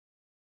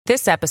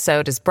This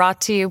episode is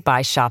brought to you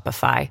by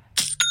Shopify.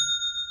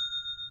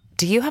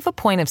 Do you have a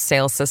point of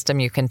sale system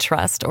you can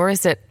trust, or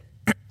is it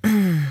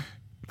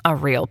a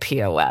real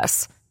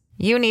POS?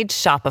 You need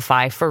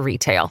Shopify for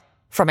retail.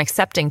 From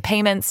accepting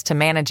payments to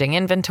managing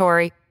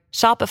inventory,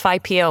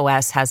 Shopify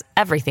POS has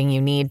everything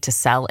you need to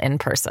sell in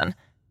person.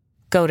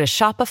 Go to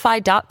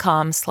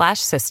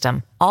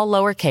shopify.com/system, all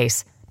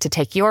lowercase, to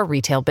take your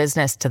retail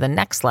business to the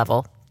next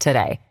level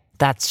today.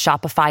 That's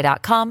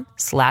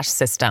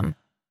shopify.com/system.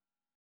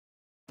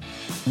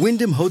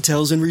 Wyndham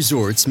Hotels and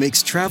Resorts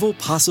makes travel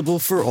possible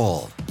for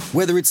all.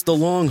 Whether it's the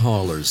long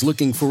haulers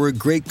looking for a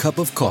great cup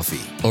of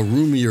coffee, a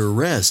roomier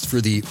rest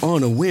for the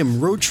on-a-whim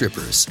road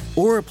trippers,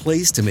 or a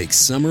place to make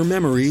summer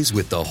memories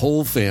with the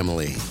whole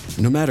family.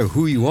 No matter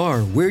who you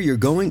are, where you're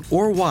going,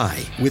 or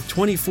why, with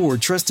 24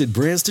 trusted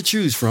brands to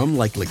choose from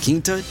like La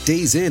Quinta,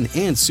 Days Inn,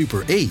 and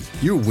Super 8,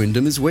 your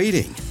Wyndham is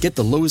waiting. Get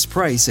the lowest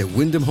price at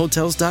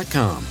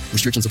wyndhamhotels.com.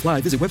 Restrictions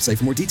apply. Visit website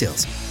for more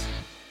details.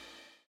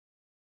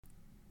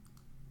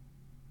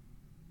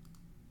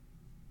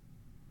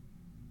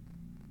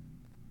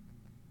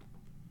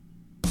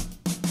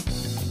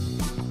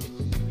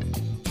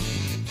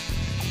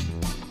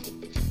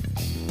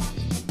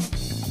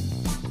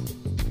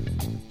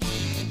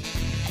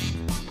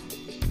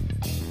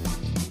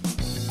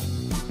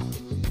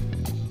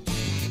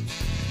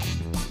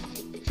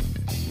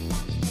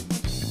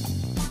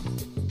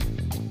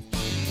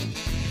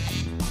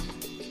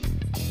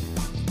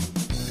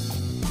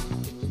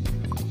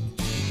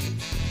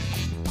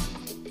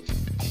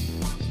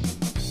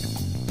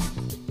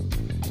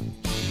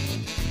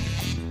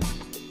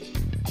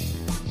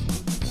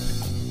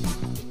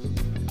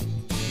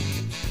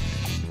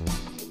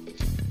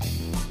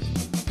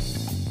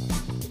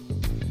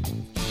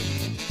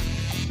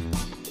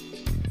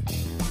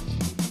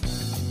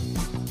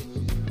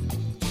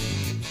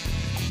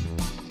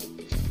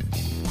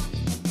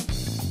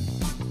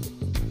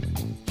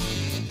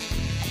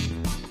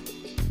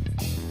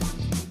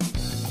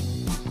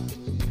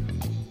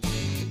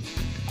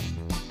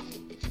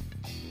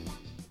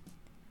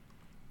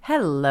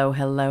 Hello,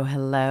 hello,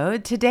 hello.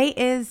 Today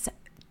is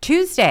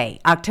Tuesday,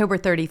 October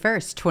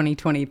 31st,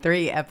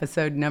 2023,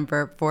 episode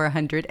number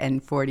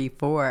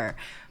 444.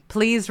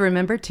 Please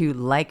remember to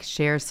like,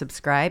 share,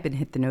 subscribe, and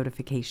hit the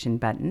notification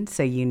button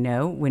so you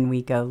know when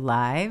we go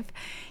live.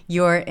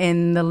 You're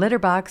in the litter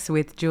box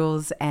with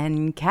Jules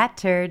and Cat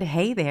Turd.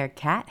 Hey there,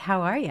 Cat.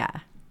 How are ya?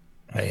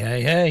 Hey,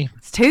 hey, hey.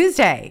 It's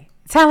Tuesday.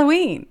 It's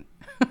Halloween.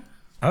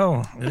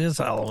 Oh, it is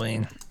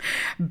Halloween.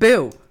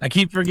 Boo. I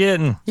keep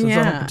forgetting since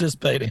I'm Yeah.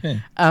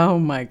 participating. Oh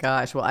my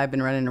gosh. Well, I've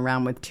been running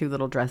around with two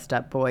little dressed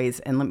up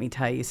boys, and let me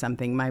tell you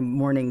something. My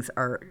mornings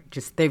are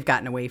just, they've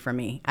gotten away from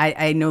me.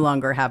 I no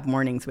longer have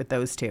mornings with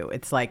those two.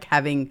 It's like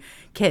having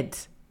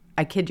kids.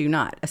 I kid you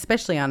not,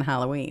 especially on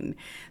Halloween.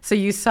 So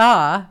you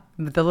saw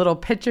the little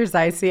pictures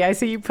I see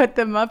you put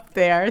them up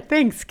there.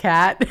 Thanks,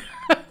 Kat.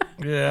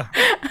 Yeah,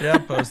 I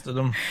posted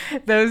them.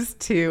 Those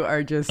two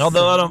are just...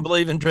 Although I don't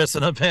believe in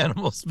dressing up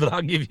animals, but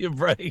I'll give you a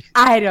break.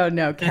 I don't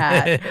know,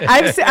 Kat.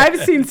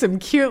 I've seen some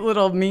cute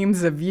little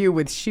memes of you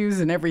with shoes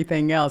and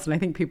everything else, and I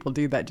think people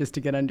do that just to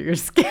get under your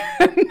skin.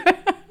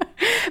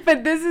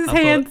 But this is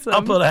handsome.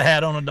 I'll put a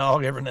hat on a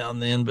dog every now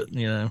and then, but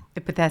you know.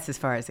 But that's as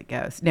far as it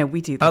goes. No, we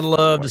do. I'd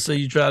love to see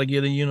you try to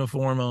get a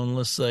uniform on,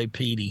 let's say,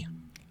 Petey.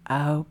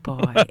 Oh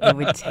boy, it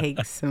would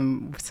take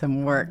some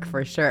work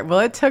for sure. Well,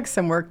 it took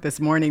some work this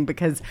morning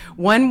because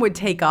one would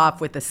take off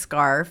with a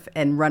scarf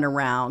and run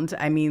around.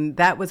 I mean,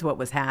 that was what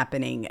was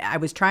happening. I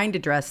was trying to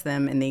dress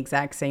them in the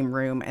exact same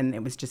room and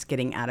it was just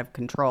getting out of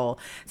control.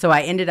 So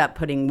I ended up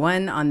putting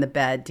one on the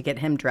bed to get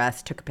him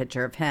dressed, took a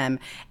picture of him.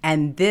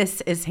 And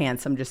this is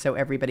handsome, just so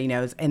everybody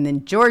knows. And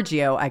then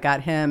Giorgio, I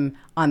got him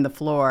on the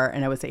floor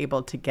and I was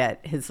able to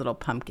get his little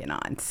pumpkin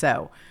on.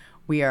 So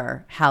we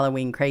are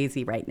Halloween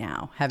crazy right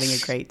now, having a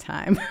great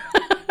time.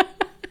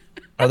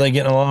 Are they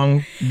getting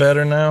along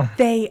better now?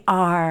 They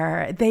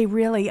are. They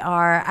really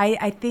are.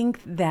 I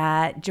think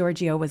that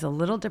Giorgio was a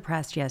little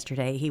depressed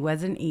yesterday. He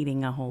wasn't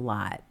eating a whole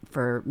lot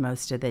for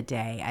most of the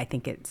day. I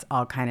think it's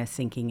all kind of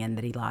sinking in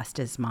that he lost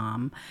his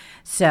mom.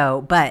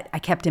 So, but I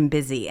kept him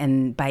busy.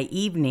 And by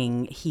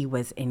evening, he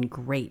was in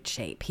great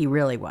shape. He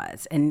really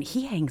was. And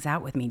he hangs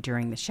out with me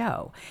during the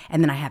show.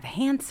 And then I have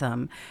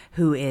Handsome,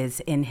 who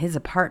is in his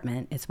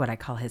apartment. It's what I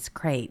call his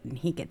crate. And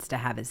he gets to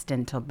have his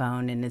dental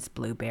bone and his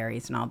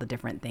blueberries and all the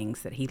different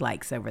things that he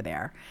likes over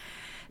there.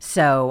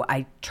 So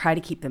I try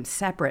to keep them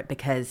separate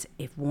because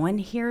if one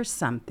hears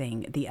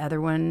something, the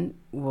other one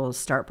will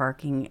start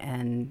barking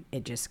and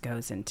it just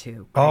goes into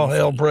crazy. All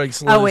hell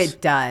breaks loose. Oh, it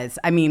does.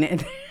 I mean,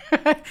 it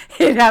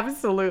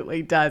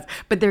absolutely does.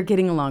 But they're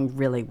getting along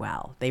really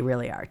well. They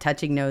really are.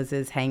 Touching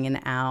noses,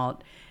 hanging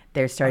out.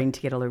 They're starting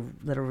to get a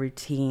little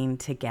routine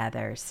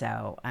together.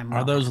 So I'm.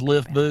 Are those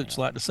lift boots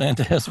like the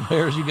Santa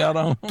Esperas you got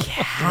on?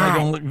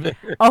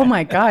 Oh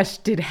my gosh!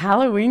 Did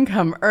Halloween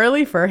come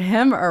early for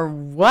him or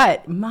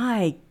what?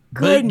 My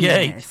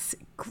goodness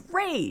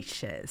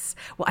gracious!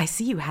 Well, I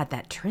see you had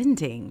that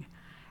trending.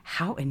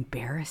 How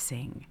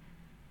embarrassing!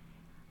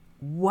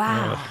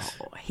 Wow.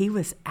 He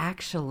was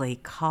actually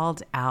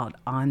called out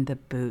on the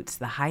boots,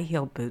 the high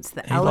heel boots,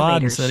 the He lied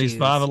elevator and said shoes.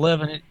 he's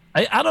 5'11".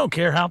 I don't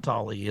care how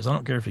tall he is. I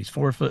don't care if he's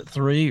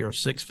 4'3" or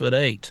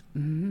 6'8".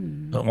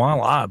 But why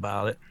lie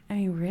about it? I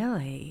mean,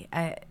 really?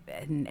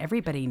 And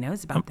everybody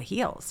knows about the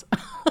heels.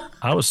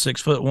 I was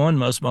 6'1"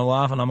 most of my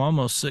life, and I'm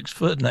almost 6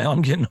 foot now.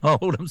 I'm getting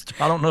old.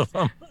 I don't know if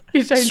I'm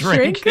You trying to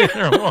shrink?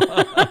 shrinking or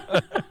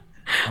what.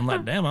 I'm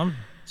like, damn, I'm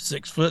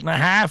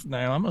 6.5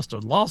 now. I must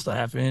have lost a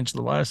half inch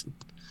the last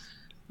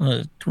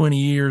 20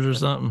 years or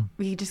something.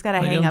 You just got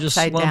to Maybe hang I'm just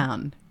upside slumped.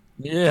 down.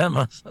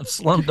 Yeah, I've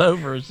slumped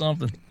over or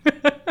something.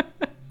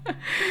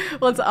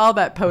 Well, it's all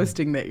that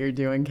posting that you're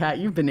doing, Kat.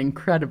 You've been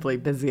incredibly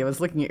busy. I was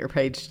looking at your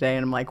page today,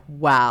 and I'm like,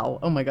 wow.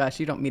 Oh, my gosh,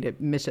 you don't mean to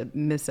miss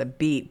a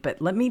beat.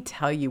 But let me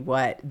tell you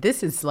what.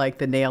 This is like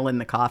the nail in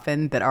the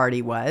coffin that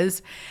already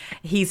was.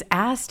 He's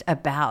asked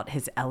about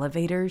his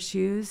elevator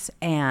shoes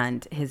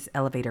and his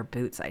elevator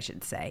boots, I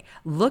should say.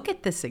 Look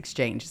at this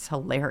exchange. It's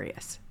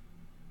hilarious.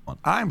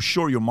 I'm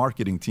sure your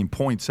marketing team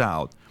points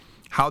out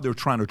how they're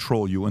trying to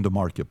troll you in the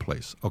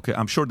marketplace. Okay,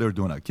 I'm sure they're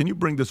doing that. Can you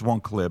bring this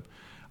one clip?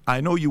 I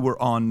know you were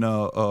on,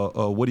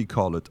 what do you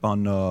call it?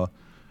 On,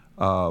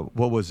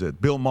 what was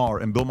it? Bill Maher,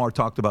 and Bill Maher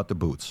talked about the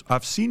boots.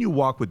 I've seen you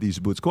walk with these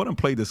boots. Go ahead and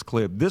play this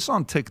clip. This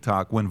on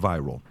TikTok went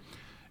viral.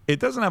 It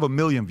doesn't have 1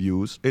 million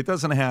views. It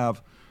doesn't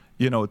have,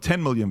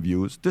 10 million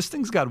views. This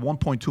thing's got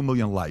 1.2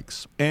 million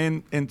likes.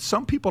 And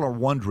some people are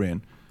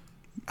wondering,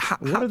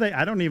 what are they?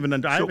 I don't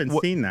even. I haven't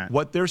seen that.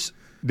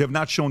 They've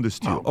not shown this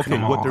to you. Okay,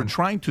 what they're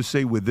trying to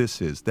say with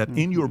this is that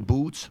in your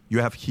boots you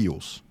have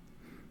heels.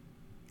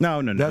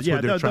 No. That's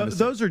what they're trying to say.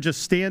 Those are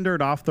just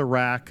standard off the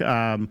rack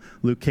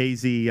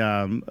Lucchese.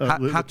 How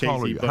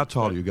tall are you? How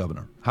tall are you,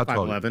 Governor? How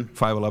tall? 5'11".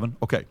 5'11".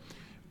 Okay.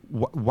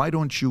 Why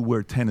don't you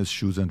wear tennis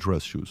shoes and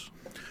dress shoes?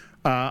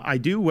 I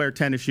do wear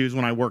tennis shoes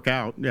when I work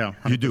out. Yeah,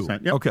 100%. You do.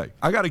 Yep. Okay.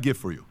 I got a gift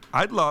for you.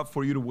 I'd love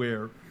for you to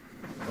wear.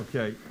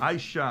 Okay. I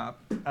shop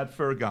at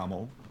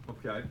Ferragamo.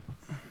 Okay.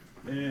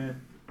 And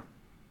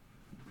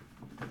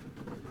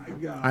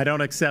I don't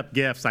accept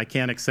gifts. I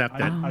can't accept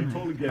it. I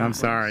totally get it. I'm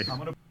sorry.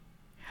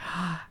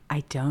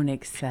 I don't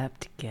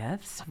accept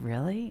gifts.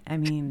 Really? I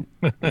mean,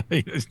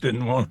 He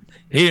didn't want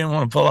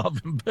to pull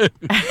off them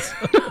boots.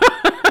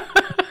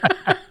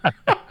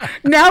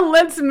 now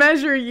let's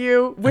measure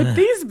you with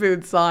these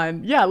boots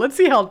on. Yeah, let's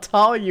see how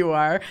tall you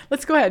are.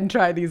 Let's go ahead and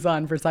try these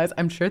on for size.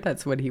 I'm sure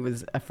that's what he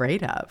was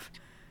afraid of.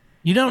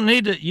 You don't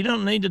need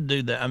to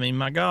do that. I mean,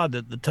 my God,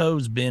 the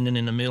toes bending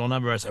in the middle, and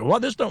everybody say, "Well,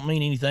 this don't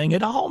mean anything."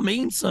 It all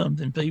means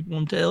something, people.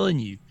 I'm telling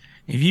you.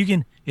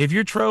 If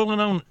you're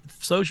trolling on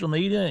social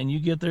media and you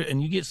get there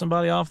and you get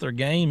somebody off their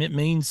game, it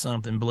means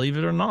something. Believe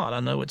it or not. I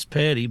know it's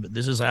petty, but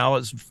this is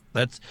how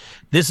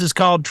this is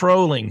called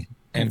trolling,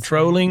 and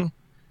trolling,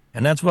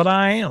 and that's what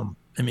I am.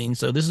 I mean,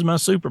 so this is my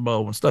Super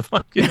Bowl and stuff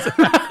like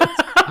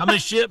that. I'm a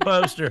shit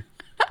poster.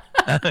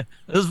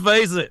 Let's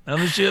face it,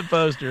 I'm a shit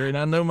poster, and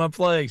I know my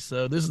place.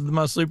 So this is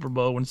my Super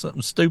Bowl when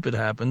something stupid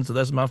happens. So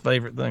that's my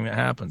favorite thing that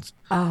happens.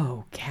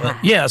 Oh, Kat.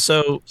 But yeah.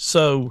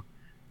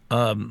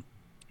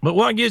 But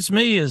what gets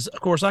me is,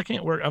 of course, I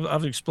can't wear.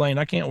 I've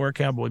explained I can't wear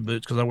cowboy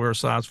boots because I wear a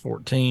size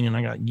 14, and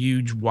I got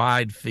huge,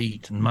 wide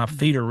feet, and my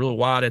feet are real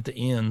wide at the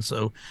end.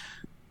 So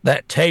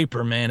that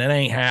taper, man, it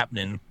ain't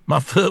happening. My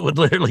foot would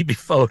literally be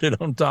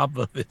folded on top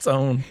of its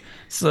own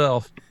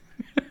self.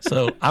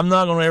 So I'm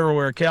not going to ever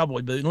wear a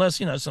cowboy boot unless,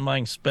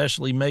 somebody can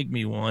specially make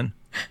me one.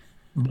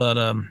 But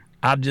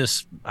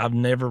I've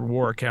never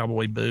wore a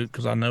cowboy boot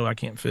because I know I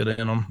can't fit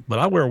in them. But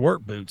I wear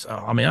work boots.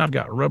 I mean, I've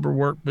got rubber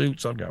work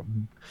boots. I've got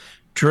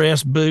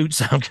dress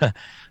boots. I'm a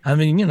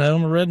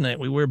redneck.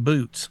 We wear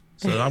boots.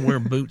 So I wear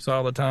boots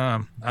all the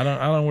time. I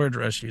don't wear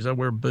dress shoes. I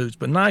wear boots,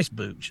 but nice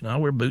boots. I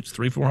wear boots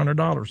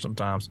 $300-$400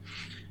 sometimes.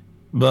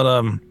 But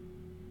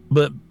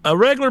a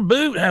regular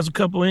boot has a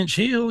couple inch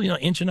heel,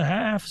 inch and a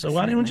half. So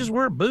why didn't we just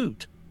wear a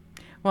boot?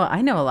 Well,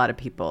 I know a lot of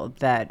people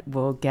that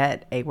will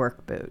get a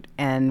work boot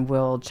and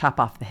will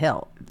chop off the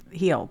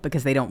heel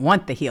because they don't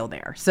want the heel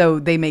there. So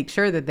they make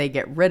sure that they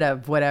get rid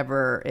of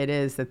whatever it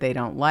is that they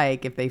don't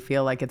like if they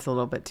feel like it's a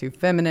little bit too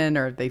feminine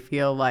or if they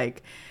feel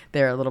like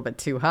they're a little bit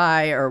too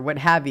high or what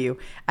have you.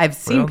 I've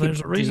seen people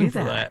there's a reason do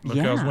for that because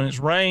yeah. when it's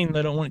rain,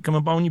 they don't want it to come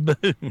up on your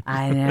boot.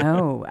 I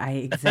know.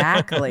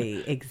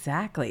 Exactly.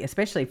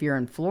 Especially if you're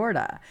in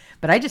Florida.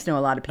 But I just know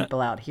a lot of people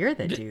out here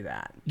that do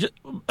that. Just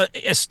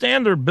a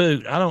standard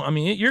boot.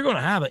 You're going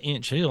to have an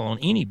inch heel on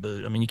any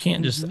boot. I mean, you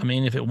can't just. I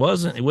mean, if it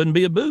wasn't, it wouldn't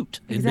be a boot.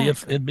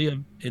 It'd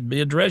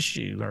be a dress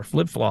shoe or a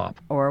flip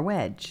flop or a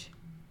wedge.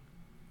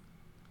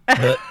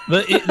 But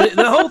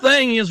the whole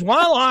thing is,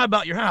 why lie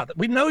about your height?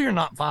 We know you're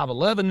not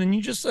 5'11", and you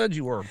just said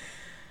you were.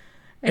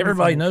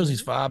 Everybody knows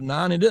he's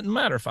 5'9". It doesn't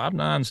matter.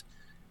 5'9's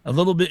a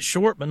little bit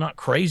short, but not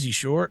crazy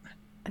short.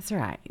 That's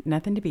right.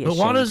 Nothing to be ashamed of.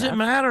 But why does it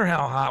matter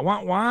how high?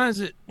 Why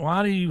is it?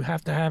 Why do you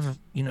have to have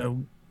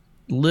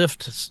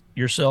lift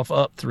yourself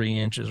up 3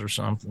 inches or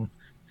something?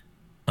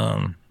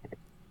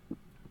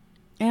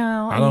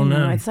 I don't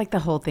know. It's like the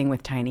whole thing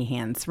with tiny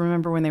hands.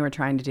 Remember when they were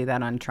trying to do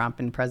that on Trump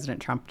and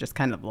President Trump just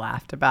kind of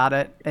laughed about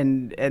it?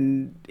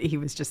 And he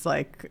was just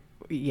like,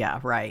 Yeah,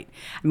 right.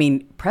 I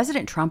mean,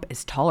 President Trump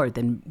is taller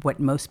than what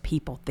most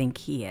people think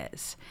he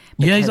is.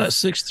 Yeah, he's like because-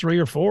 6'3"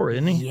 or 4",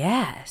 isn't he?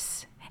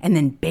 Yes. And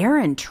then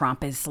Barron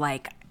Trump is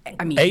like,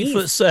 I mean,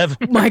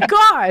 8'7". My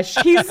gosh,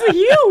 he's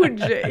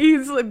huge.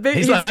 He's big.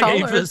 He's like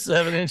taller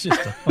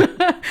 8'7"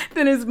 tall.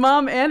 than his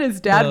mom and his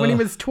dad when he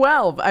was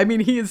 12. I mean,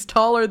 he is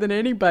taller than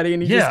anybody,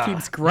 and he just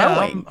keeps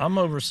growing. Yeah, I'm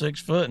over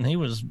 6 foot, and he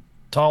was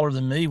taller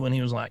than me when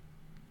he was like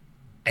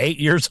 8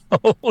 years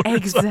old.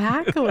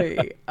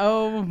 Exactly.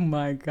 Oh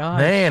my gosh.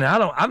 Man,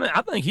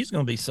 I think he's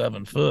going to be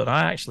 7 foot.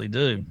 I actually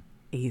do.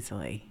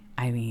 Easily.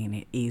 I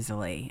mean,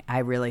 easily. I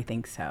really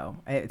think so.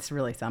 It's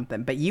really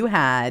something. But you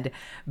had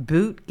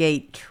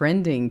Bootgate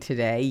trending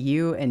today.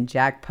 You and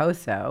Jack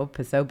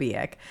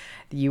Posobiec,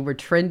 you were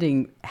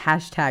trending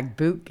hashtag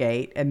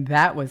Bootgate, and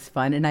that was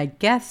fun. And I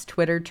guess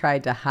Twitter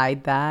tried to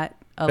hide that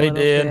a little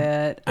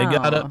bit. They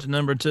got Oh, up to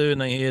number 2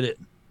 and they hit it.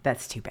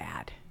 that's too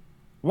bad.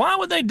 Why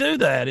would they do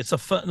that? It's a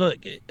fun look.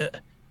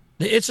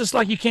 It's just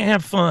like you can't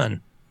have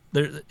fun.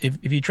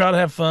 If you try to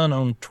have fun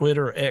on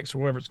Twitter or X or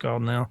whatever it's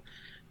called now,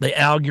 the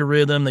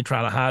algorithm, they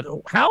try to hide.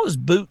 How is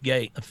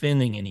Bootgate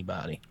offending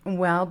anybody?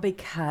 Well,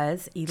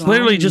 because Elon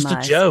Clearly just a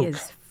Musk joke.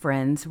 is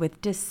friends with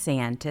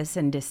DeSantis,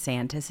 and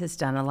DeSantis has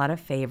done a lot of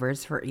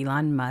favors for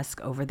Elon Musk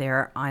over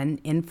there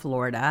in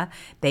Florida.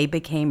 They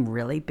became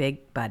really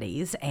big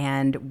buddies.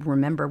 And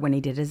remember when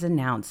he did his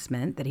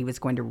announcement that he was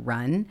going to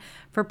run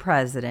for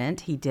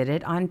president, he did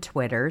it on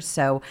Twitter.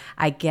 So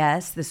I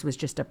guess this was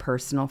just a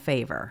personal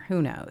favor.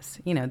 Who knows?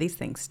 You know, these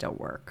things still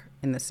work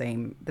in the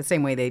same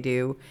way they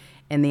do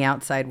in the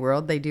outside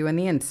world, they do in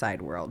the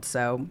inside world.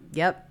 So,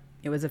 yep,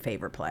 it was a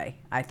favor play,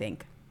 I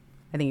think.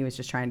 I think he was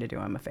just trying to do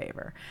him a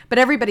favor. But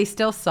everybody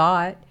still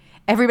saw it.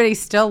 Everybody's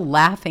still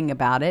laughing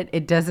about it.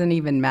 It doesn't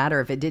even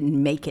matter if it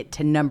didn't make it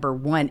to number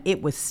 1.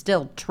 It was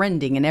still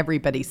trending and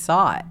everybody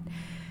saw it.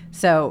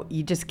 So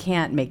you just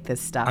can't make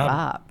this stuff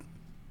up.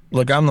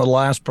 Look, I'm the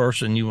last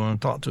person you want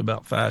to talk to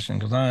about fashion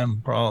because I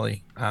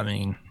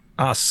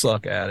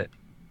suck at it.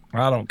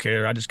 I don't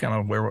care. I just kind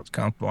of wear what's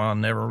comfortable. I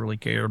never really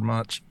cared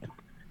much.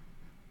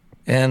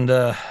 And,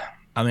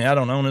 I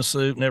don't own a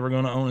suit, never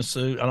going to own a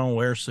suit. I don't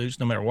wear suits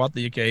no matter what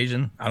the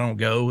occasion. I don't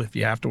go if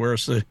you have to wear a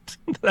suit.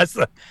 If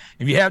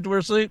you have to wear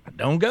a suit,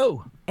 don't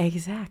go.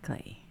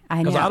 Exactly.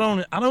 I know.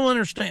 Because I don't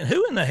understand.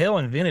 Who in the hell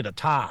invented a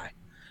tie?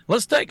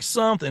 Let's take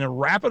something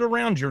and wrap it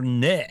around your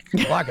neck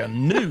like a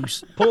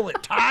noose. Pull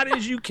it tight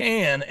as you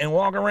can and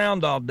walk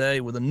around all day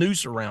with a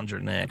noose around your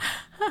neck.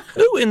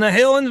 Who in the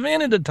hell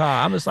invented a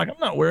tie? I'm just like, I'm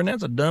not wearing that.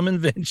 That's a dumb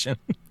invention.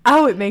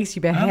 Oh, it makes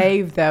you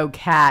behave though,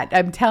 Kat.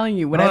 I'm telling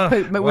you, when I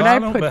put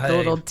the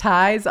little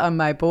ties on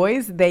my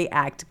boys, they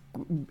act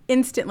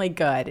instantly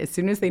good. As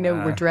soon as they know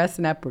we're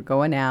dressing up, we're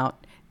going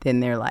out,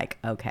 then they're like,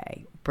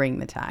 okay, bring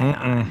the tie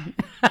on.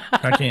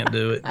 I can't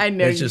do it. I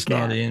know it's you just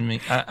can't. not in me.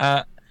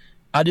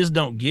 I just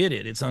don't get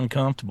it. It's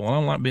uncomfortable. I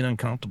don't like being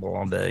uncomfortable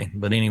all day.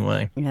 But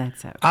anyway,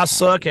 That's okay. I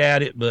suck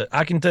at it. But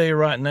I can tell you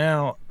right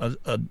now,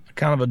 a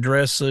kind of a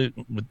dress suit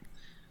with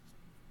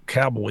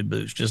cowboy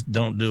boots just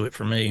don't do it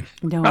for me.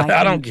 No,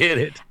 I don't get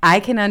it.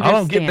 I can understand. I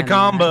don't get the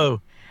combo.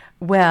 that.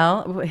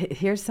 Well,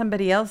 here's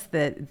somebody else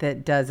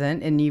that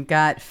doesn't, and you've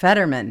got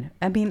Fetterman.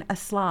 A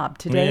slob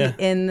today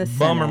in the Senate.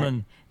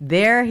 Bummerman.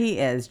 There he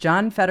is,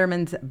 John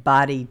Fetterman's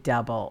body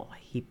double.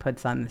 He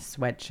puts on the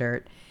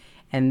sweatshirt,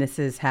 and this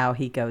is how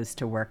he goes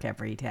to work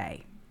every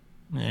day.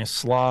 Yeah,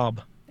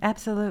 slob.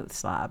 Absolute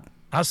slob.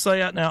 I say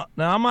that now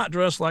I might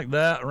dress like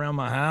that around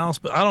my house,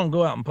 but I don't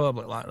go out in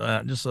public like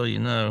that, just so you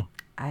know.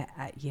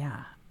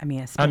 Yeah.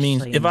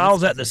 Especially If I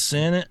was at the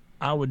Senate,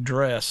 I would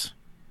dress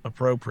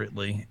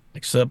appropriately,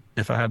 except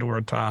if I had to wear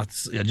a tie.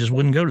 I just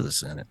wouldn't go to the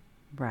Senate.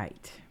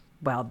 Right.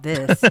 Well,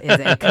 this is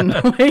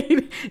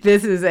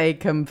a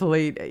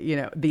complete,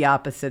 the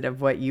opposite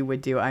of what you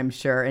would do, I'm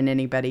sure, and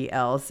anybody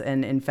else.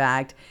 And in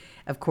fact,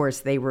 of course,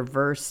 they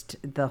reversed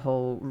the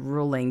whole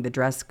ruling, the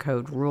dress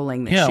code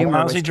ruling that Schumer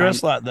why was was he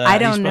dressed like that? I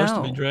don't He's know.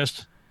 supposed to be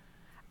dressed.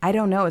 I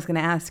don't know. I was going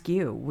to ask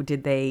you,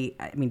 did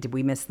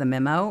we miss the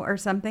memo or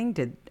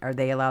something? Are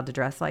they allowed to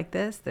dress like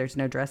this? There's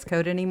no dress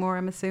code anymore,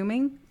 I'm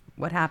assuming.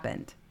 What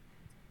happened?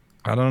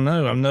 I don't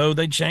know. I know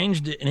they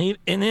changed it,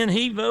 and then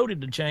he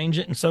voted to change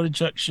it, and so did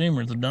Chuck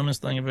Schumer. It's the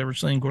dumbest thing I've ever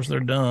seen. Of course, they're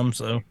dumb,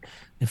 so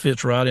it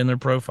fits right in their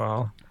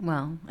profile.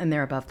 Well, and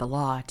they're above the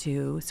law,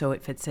 too, so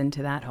it fits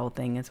into that whole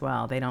thing as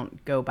well. They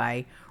don't go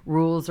by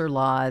rules or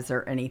laws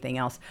or anything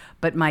else.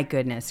 But my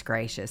goodness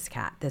gracious,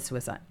 Kat, this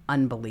was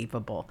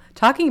unbelievable.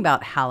 Talking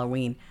about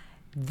Halloween,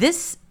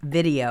 this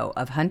video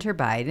of Hunter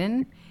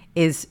Biden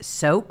is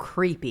so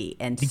creepy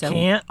and He so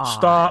can't odd.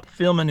 stop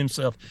filming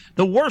himself.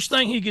 The worst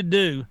thing he could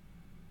do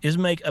is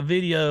make a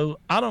video.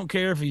 I don't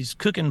care if he's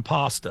cooking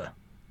pasta.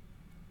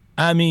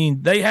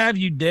 They have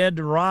you dead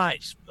to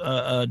rights,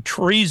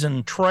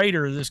 treason,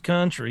 traitor of this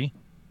country.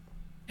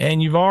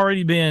 And you've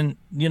already been,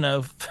 he's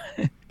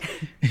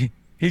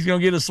going to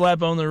get a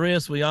slap on the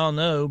wrist, we all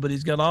know, but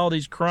he's got all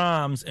these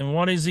crimes. And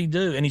what does he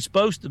do? And he's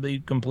supposed to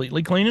be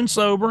completely clean and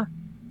sober.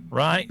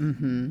 right?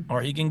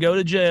 Or he can go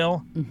to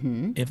jail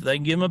if they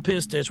give him a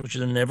piss test, which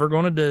they're never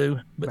going to do.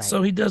 But Right.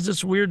 so he does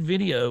this weird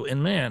video,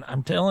 and man,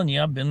 I'm telling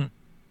you,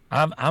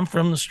 I'm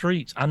from the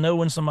streets. I know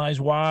when somebody's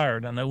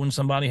wired. I know when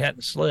somebody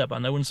hadn't slept. I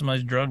know when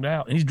somebody's drugged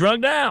out, and he's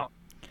drugged out.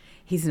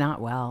 He's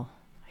not well.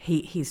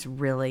 He's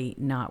really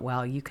not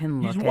well. You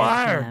can look He's at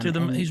wired him to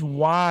them. and He's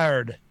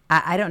wired.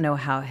 I don't know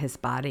how his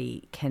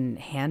body can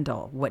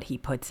handle what he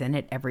puts in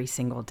it every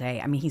single day.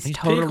 I mean, he's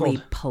totally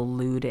pickled.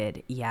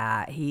 polluted.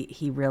 Yeah,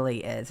 he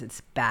really is.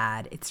 It's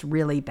bad. It's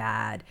really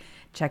bad.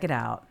 Check it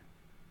out.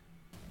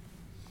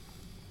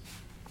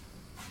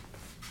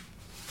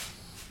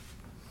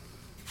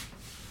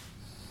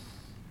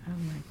 Oh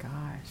my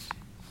gosh.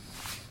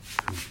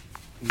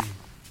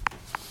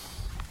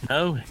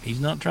 No,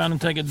 he's not trying to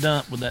take a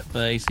dump with that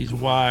face. He's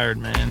wired,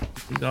 man.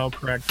 He's all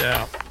cracked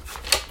out.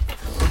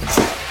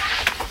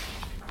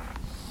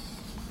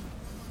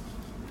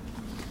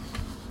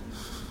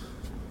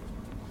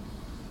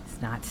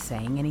 He's not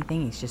saying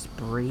anything. He's just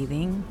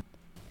breathing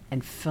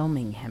and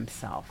filming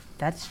himself.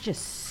 That's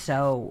just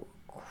so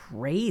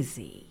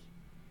crazy.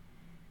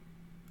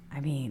 I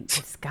mean,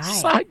 this guy,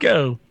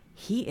 Psycho.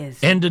 he is.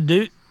 And to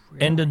do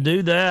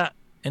that,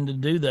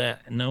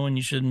 and knowing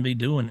you shouldn't be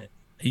doing it.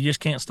 He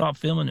just can't stop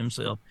filming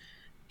himself.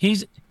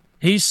 He's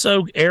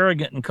so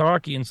arrogant and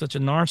cocky and such a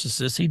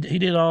narcissist. He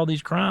did all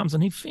these crimes,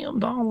 and he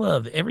filmed all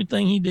of it.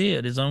 Everything he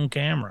did is on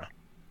camera.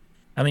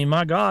 I mean,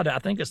 my God, I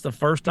think it's the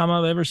first time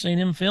I've ever seen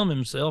him film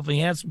himself. He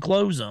had some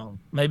clothes on.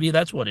 Maybe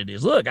that's what it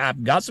is. Look,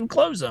 I've got some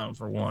clothes on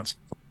for once.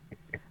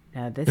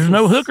 No, There's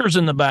no hookers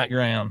in the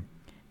background.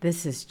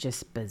 This is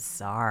just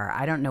bizarre.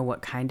 I don't know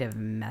what kind of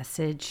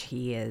message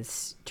he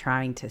is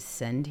trying to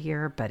send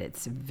here, but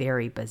it's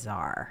very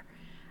bizarre.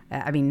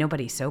 I mean,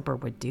 nobody sober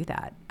would do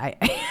that.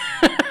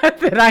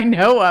 That I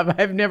know of.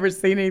 I've never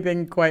seen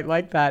anything quite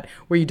like that,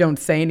 where you don't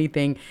say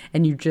anything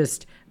and you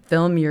just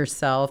film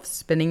yourself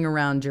spinning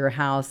around your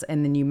house,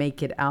 and then you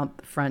make it out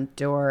the front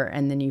door,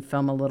 and then you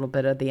film a little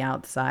bit of the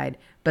outside,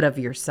 but of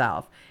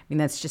yourself. I mean,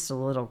 that's just a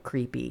little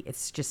creepy.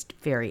 It's just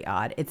very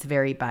odd. It's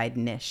very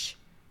Biden-ish,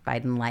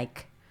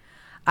 Biden-like.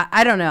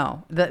 I don't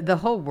know. The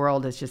whole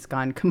world has just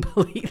gone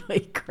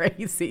completely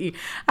crazy.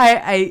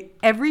 I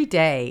every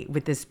day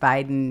with this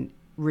Biden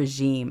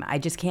regime, I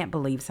just can't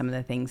believe some of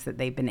the things that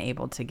they've been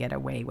able to get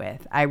away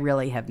with. I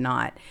really have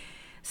not.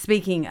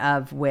 Speaking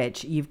of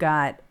which, you've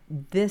got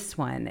this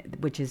one,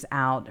 which is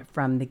out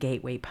from the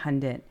Gateway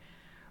Pundit.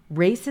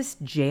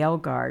 Racist jail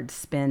guards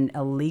spin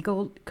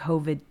illegal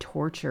COVID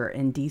torture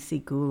in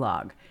DC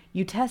gulag.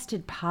 You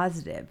tested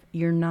positive.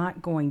 You're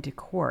not going to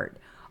court.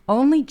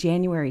 Only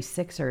January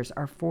 6ers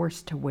are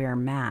forced to wear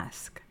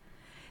masks.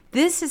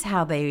 This is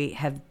how they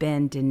have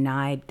been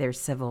denied their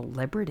civil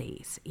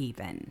liberties,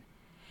 even.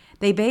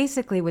 They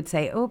basically would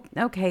say, oh,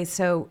 okay,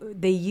 so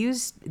they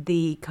used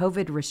the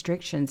COVID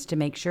restrictions to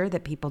make sure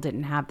that people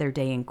didn't have their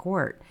day in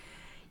court.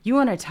 You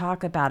want to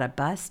talk about a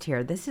bust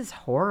here? This is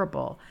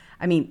horrible.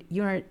 I mean,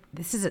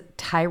 this is a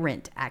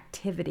tyrant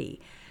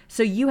activity.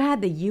 So you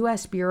had the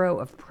U.S. Bureau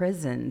of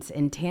Prisons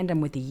in tandem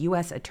with the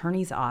U.S.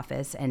 Attorney's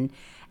Office and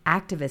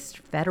activist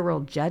federal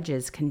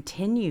judges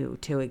continue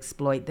to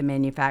exploit the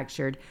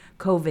manufactured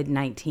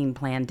COVID-19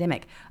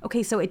 pandemic.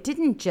 Okay, so it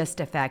didn't just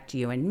affect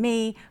you and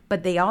me,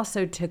 but they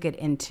also took it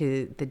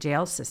into the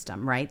jail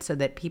system, right? So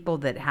that people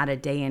that had a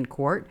day in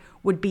court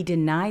would be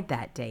denied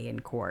that day in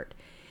court.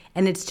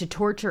 And it's to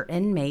torture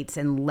inmates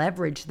and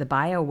leverage the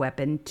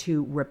bioweapon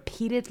to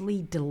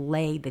repeatedly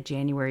delay the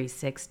January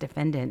 6th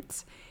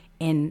defendants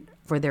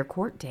for their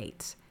court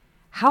dates.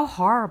 How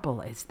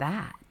horrible is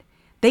that?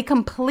 They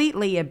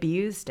completely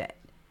abused it.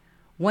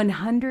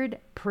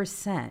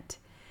 100%.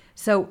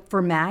 So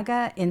for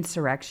MAGA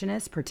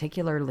insurrectionists,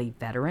 particularly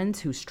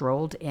veterans who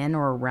strolled in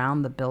or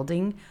around the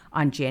building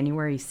on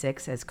January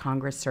 6th as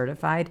Congress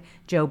certified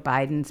Joe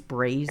Biden's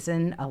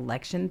brazen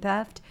election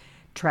theft,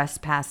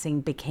 trespassing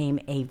became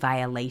a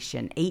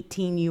violation.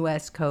 18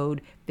 U.S.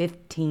 Code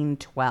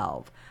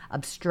 1512.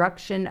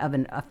 Obstruction of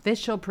an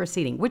official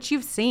proceeding, which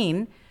you've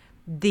seen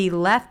the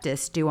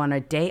leftists do on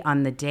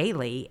the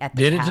daily at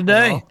the Did it Capitol.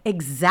 today.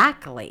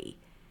 Exactly.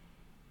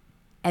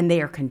 And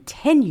they are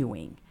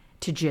continuing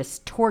to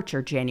just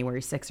torture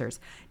January 6ers.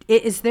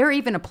 Is there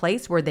even a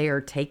place where they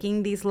are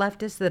taking these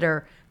leftists that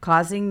are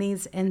causing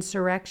these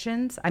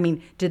insurrections? I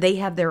mean, do they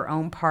have their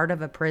own part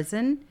of a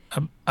prison?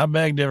 I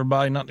begged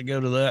everybody not to go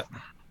to that.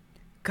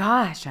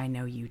 Gosh, I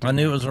know you do. I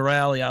knew it was a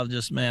rally. I was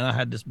just, man, I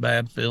had this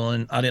bad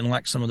feeling. I didn't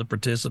like some of the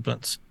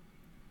participants.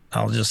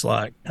 I was just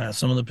like,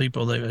 some of the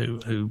people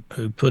who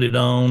put it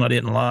on, I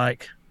didn't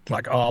like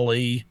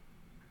Ali.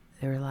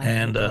 They were like,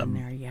 and in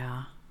there,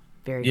 yeah.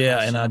 Very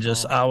yeah, and I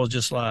questionable. was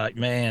just like,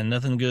 man,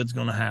 nothing good's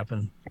going to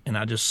happen. And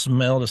I just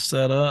smelled a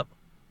setup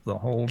the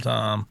whole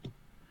time.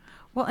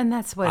 Well, and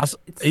that's what...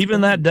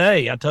 Even that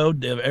day, I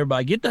told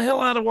everybody, get the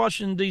hell out of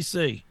Washington,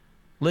 D.C.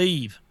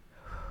 Leave.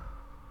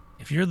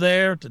 If you're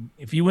there,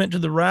 if you went to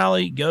the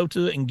rally, go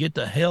to it and get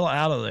the hell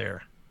out of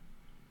there.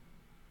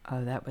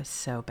 Oh, that was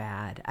so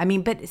bad. I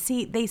mean, but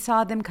see, they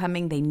saw them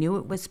coming. They knew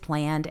it was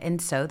planned. And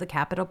so the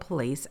Capitol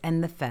Police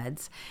and the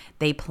feds,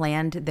 they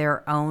planned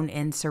their own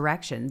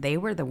insurrection. They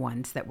were the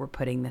ones that were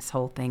putting this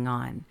whole thing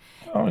on.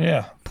 Oh,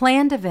 yeah.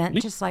 Planned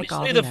event, just like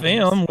all see the the others.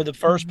 film with the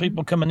first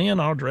people coming in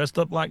all dressed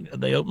up like,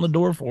 they open the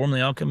door for them. They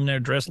all come in there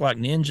dressed like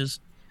ninjas.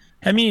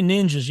 How many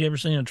ninjas you ever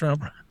seen in a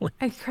Trump rally?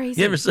 Oh, crazy.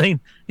 You ever seen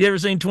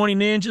 20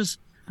 ninjas?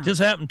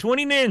 Just happened.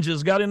 20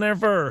 ninjas got in there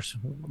first.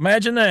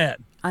 Imagine that.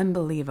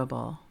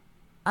 Unbelievable.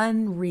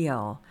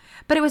 Unreal.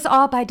 But it was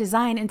all by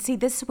design. And see,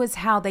 this was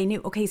how they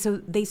knew. Okay,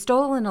 so they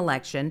stole an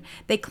election.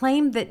 They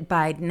claimed that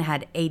Biden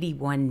had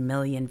 81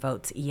 million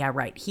votes. Yeah,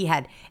 right. He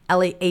had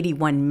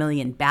 81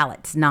 million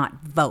ballots,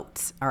 not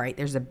votes. All right,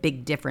 there's a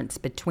big difference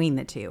between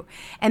the two.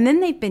 And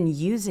then they've been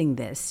using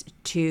this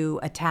to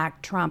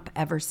attack Trump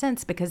ever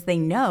since because they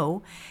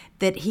know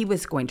that he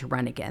was going to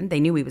run again.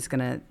 They knew he was going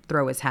to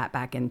throw his hat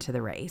back into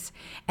the race.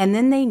 And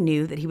then they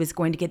knew that he was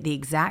going to get the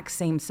exact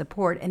same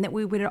support and that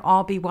we would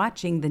all be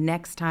watching the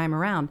next time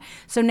around.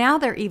 So now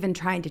they're even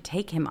trying to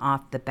take him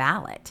off the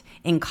ballot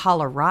in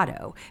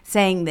Colorado,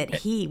 saying that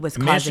he was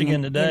causing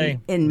Michigan today,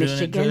 in doing it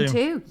Michigan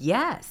too.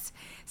 Yes.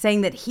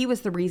 Saying that he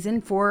was the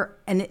reason for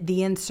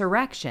the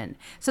insurrection.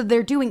 So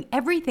they're doing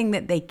everything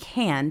that they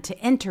can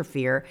to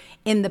interfere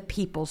in the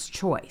people's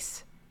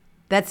choice.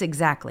 That's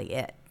exactly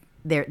it.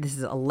 This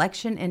is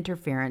election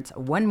interference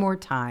one more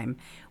time.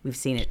 We've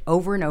seen it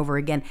over and over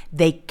again.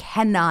 They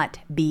cannot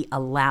be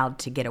allowed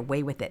to get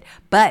away with it,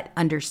 but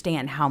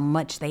understand how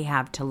much they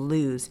have to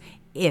lose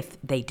if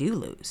they do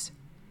lose.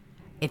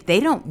 If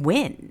they don't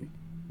win,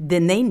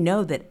 then they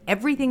know that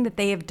everything that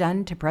they have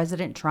done to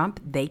President Trump,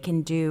 he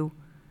can do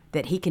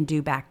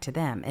back to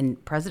them.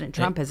 And President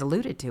Trump has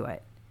alluded to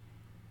it.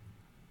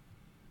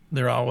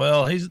 They're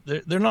all,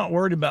 they're not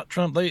worried about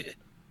Trump.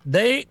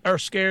 They are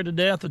scared to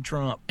death of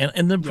Trump.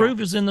 And the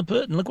proof is in the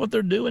pudding. Look what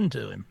they're doing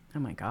to him. Oh,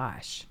 my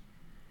gosh.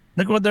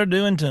 Look what they're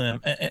doing to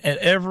him. At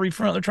every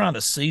front, they're trying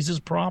to seize his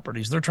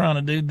properties. They're trying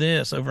to do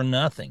this over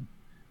nothing.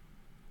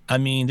 I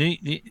mean,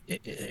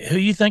 who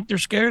you think they're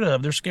scared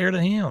of? They're scared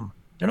of him.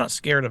 They're not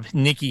scared of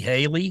Nikki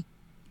Haley.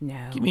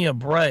 No. Give me a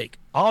break.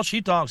 All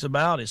she talks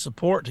about is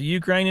support to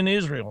Ukraine and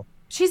Israel.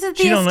 She's at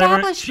the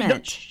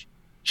establishment.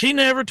 She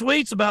never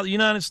tweets about the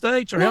United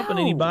States or helping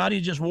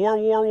anybody. Just war,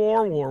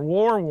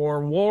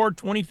 24/7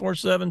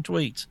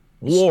 tweets.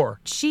 War.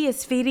 She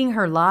is feeding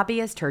her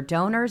lobbyists, her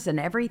donors, and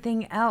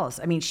everything else.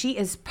 I mean, she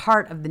is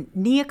part of the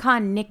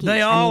neocon Nikki. They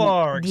all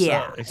are.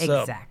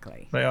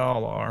 Exactly. They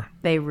all are.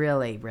 They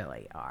really,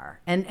 really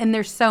are. And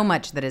there's so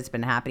much that has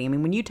been happening. I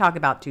mean, when you talk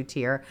about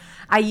two-tier,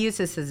 I use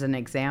this as an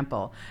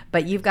example,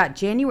 but you've got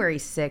January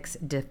 6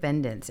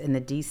 defendants in the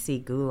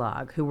D.C.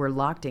 Gulag who were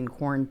locked in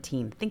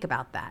quarantine. Think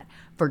about that.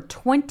 For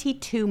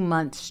 22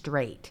 months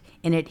straight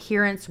in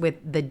adherence with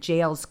the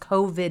jail's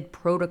COVID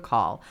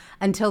protocol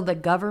until the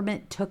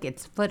government took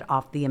its foot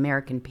off the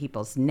American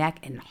people's neck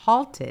and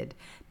halted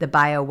the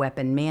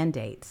bioweapon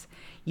mandates.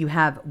 You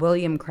have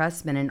William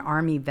Cressman, an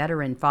Army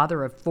veteran,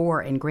 father of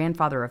 4 and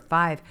grandfather of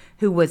 5,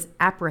 who was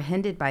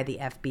apprehended by the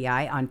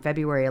FBI on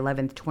February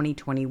 11th,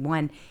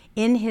 2021,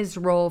 in his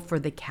role for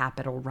the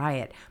Capitol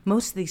riot.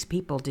 Most of these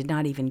people did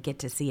not even get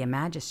to see a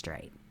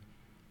magistrate.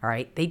 All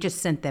right, they just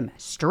sent them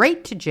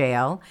straight to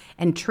jail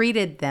and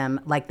treated them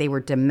like they were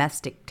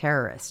domestic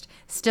terrorists.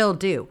 Still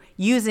do,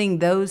 using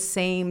those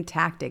same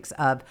tactics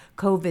of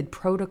COVID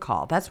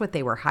protocol. That's what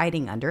they were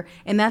hiding under,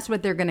 and that's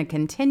what they're going to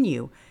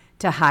continue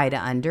to hide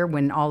under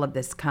when all of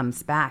this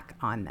comes back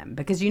on them,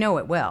 because you know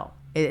it will.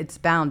 It's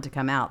bound to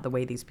come out the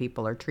way these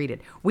people are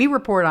treated. We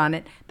report on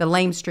it. The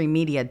lamestream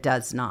media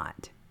does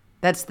not.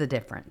 That's the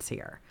difference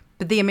here.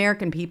 But the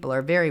American people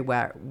are very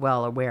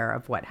well aware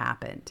of what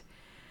happened.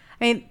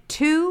 I mean,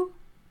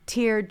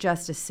 two-tiered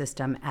justice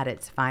system at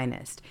its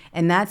finest.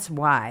 And that's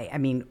why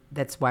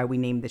we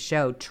named the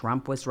show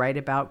Trump Was Right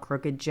About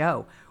Crooked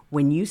Joe.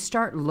 When you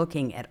start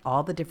looking at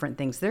all the different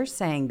things, they're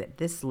saying that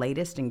this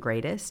latest and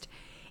greatest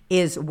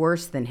is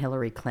worse than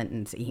Hillary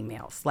Clinton's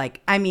emails.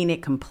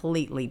 It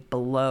completely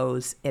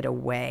blows it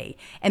away.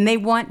 And they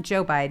want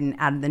Joe Biden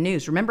out of the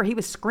news. Remember, he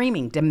was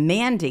screaming,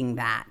 demanding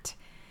that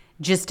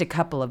just a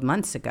couple of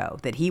months ago,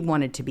 that he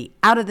wanted to be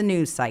out of the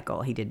news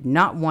cycle. He did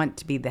not want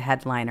to be the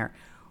headliner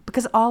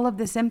because all of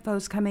this info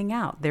is coming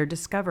out, their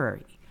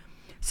discovery.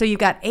 So you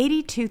got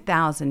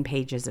 82,000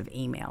 pages of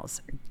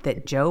emails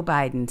that Joe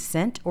Biden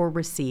sent or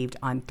received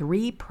on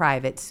 3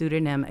 private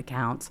pseudonym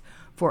accounts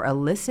for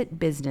illicit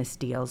business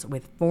deals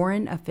with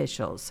foreign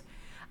officials.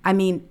 I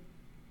mean,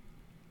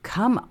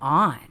 come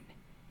on.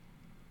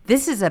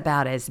 This is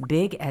about as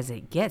big as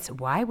it gets.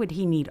 Why would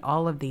he need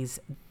all of these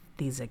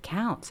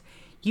accounts?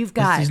 You've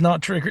got. At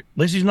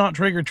least he's not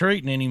trick or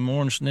treating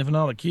anymore and sniffing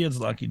all the kids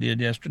like he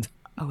did yesterday.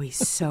 Oh, he's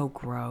so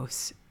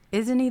gross,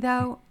 isn't he?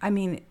 Though, I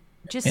mean,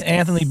 just. And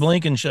Anthony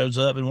Blinken shows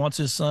up, and what's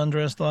his son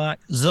dressed like?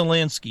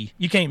 Zelensky.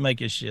 You can't make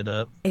this shit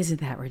up. Isn't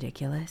that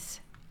ridiculous?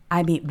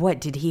 I mean, what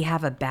did he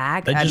have a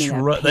bag? They just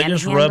rub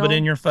it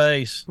in your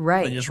face.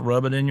 Right. They just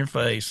rub it in your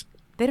face.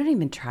 They don't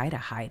even try to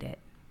hide it.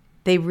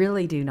 They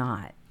really do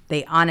not.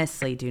 They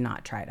honestly do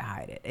not try to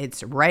hide it.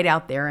 It's right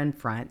out there in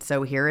front.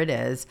 So here it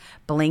is.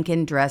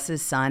 Blinken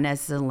dresses son as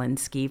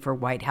Zelensky for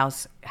White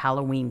House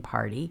Halloween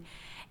party.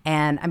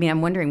 And I mean,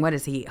 I'm wondering, what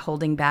is he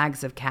holding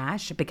bags of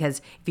cash?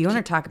 Because if you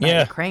want to talk about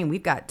Ukraine,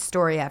 we've got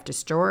story after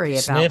story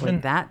about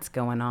what that's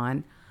going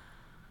on.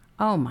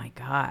 Oh my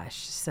gosh.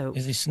 So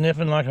is he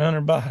sniffing like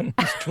Hunter Biden?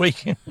 He's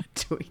tweaking.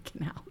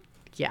 Tweaking out.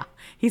 Yeah,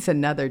 he's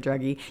another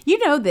druggie. You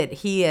know that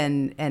he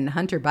and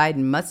Hunter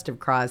Biden must have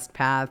crossed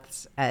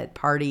paths at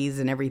parties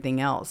and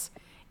everything else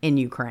in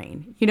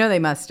Ukraine. You know they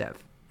must have.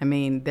 I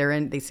mean,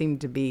 they seem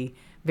to be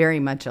very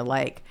much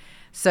alike.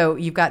 So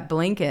you've got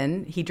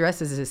Blinken. He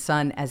dresses his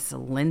son as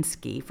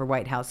Zelensky for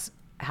White House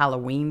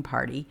Halloween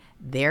party.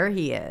 There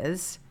he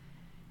is,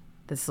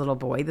 this little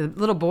boy. The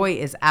little boy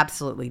is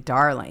absolutely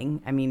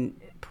darling. I mean,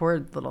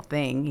 poor little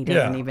thing. He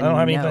doesn't even know.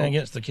 I don't have anything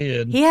against the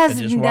kid. He has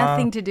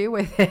nothing to do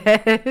with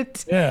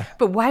it. Yeah.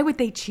 But why would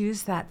they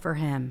choose that for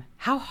him?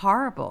 How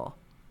horrible.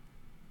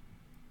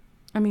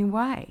 I mean,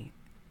 why?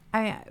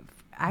 I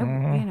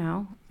you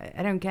know,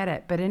 I don't get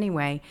it. But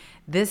anyway,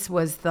 this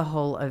was the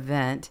whole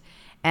event.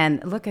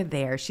 And look at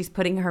there. She's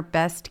putting her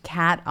best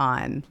cat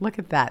on. Look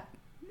at that.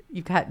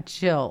 You've got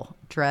Jill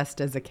dressed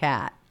as a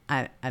cat.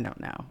 I don't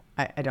know.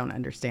 I don't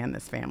understand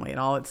this family at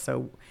all. It's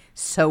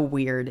so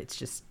weird. It's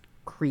just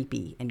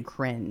creepy and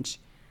cringe.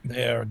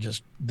 They're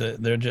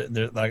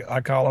like,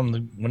 I call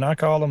them when I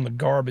call them the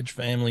garbage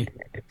family,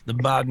 the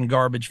Biden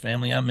garbage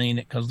family, I mean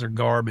it, because they're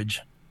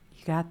garbage.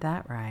 You got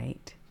that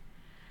right.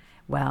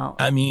 Well,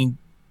 I mean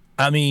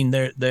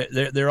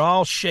they're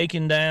all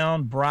shaking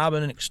down,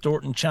 bribing and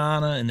extorting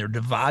China, and they're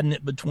dividing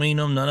it between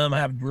them. None of them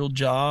have real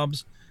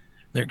jobs.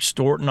 They're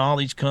extorting all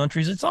these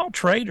countries. It's all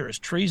traitors,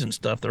 treason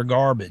stuff. They're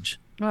garbage.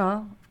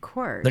 Well, of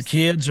course. The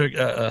kids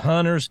are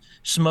hunters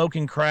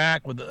smoking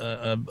crack with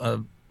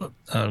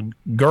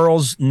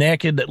girls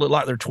naked that look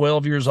like they're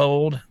 12 years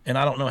old, and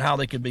I don't know how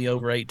they could be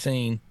over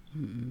 18.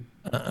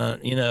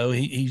 You know,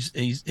 he's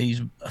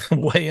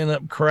weighing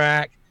up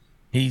crack.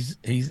 He's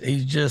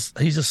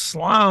a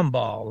slime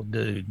ball,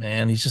 dude,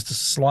 man. He's just a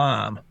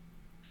slime.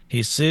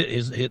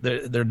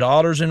 Their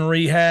daughter's in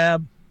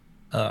rehab.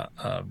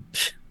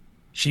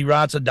 She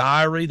writes a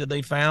diary that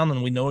they found,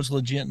 and we know it's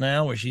legit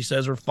now, where she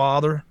says her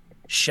father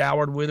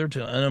showered with her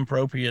to an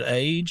inappropriate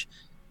age.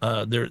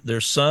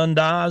 Their son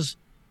dies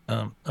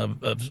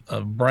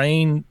of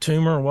brain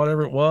tumor or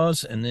whatever it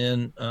was, and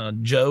then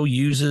Joe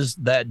uses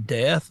that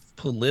death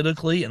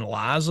politically and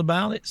lies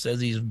about it. Says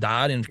he's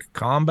died in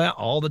combat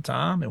all the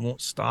time and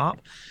won't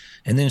stop.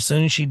 And then as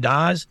soon as she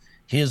dies,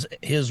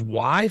 his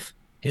wife,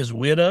 his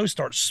widow,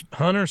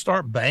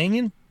 start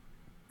banging.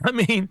 I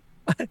mean,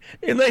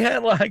 and they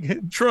had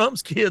like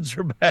Trump's kids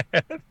are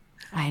bad.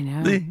 I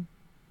know.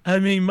 I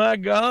mean, my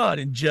God.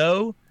 And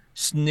Joe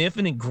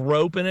sniffing and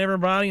groping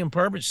everybody on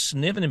purpose,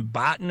 sniffing and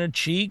biting their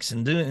cheeks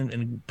and doing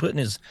and putting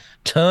his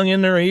tongue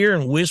in their ear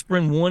and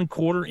whispering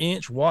 1/4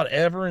 inch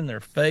whatever in their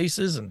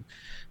faces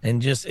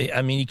and just,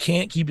 I mean, he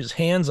can't keep his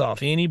hands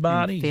off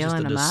anybody. He's just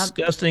a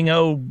disgusting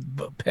old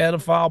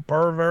pedophile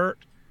pervert.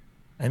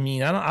 I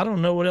mean, I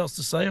don't know what else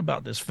to say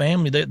about this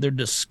family. They're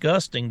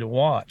disgusting to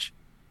watch.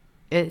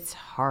 It's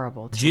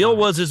horrible. Jill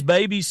was his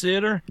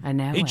babysitter. I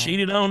know. He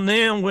cheated on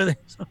them with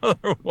his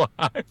other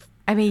wife.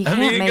 I mean, you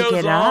can't make it up. It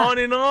goes on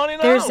and on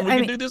and on. We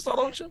can do this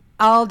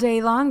all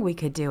day long. We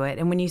could do it.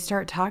 And when you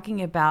start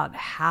talking about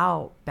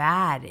how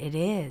bad it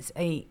is,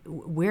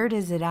 where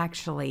does it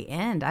actually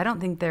end? I don't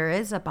think there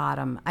is a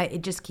bottom.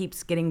 It just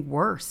keeps getting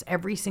worse.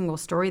 Every single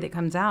story that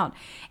comes out.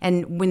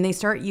 And when they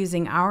start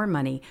using our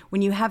money,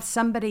 when you have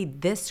somebody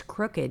this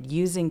crooked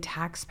using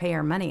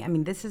taxpayer money, I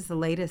mean, this is the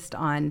latest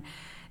on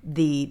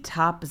the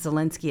top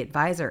Zelensky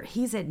advisor.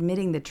 He's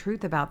admitting the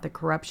truth about the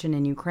corruption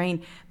in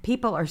Ukraine.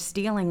 People are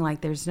stealing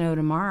like there's no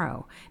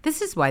tomorrow.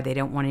 This is why they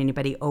don't want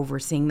anybody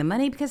overseeing the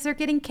money, because they're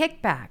getting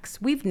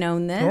kickbacks. We've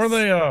known this. Sure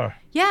they are.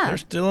 Yeah. They're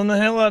stealing the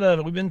hell out of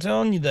it. We've been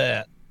telling you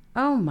that.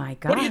 Oh my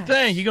God. What do you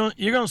think?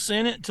 You're going to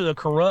send it to a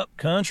corrupt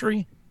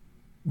country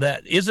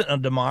that isn't a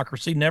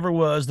democracy, never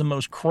was, the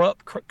most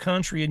corrupt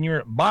country in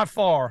Europe by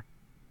far,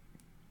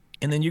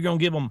 and then you're going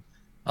to give them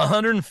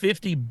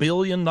 $150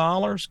 billion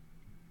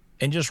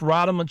and just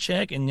write them a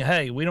check and,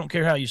 hey, we don't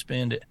care how you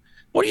spend it.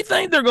 What do you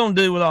think they're going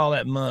to do with all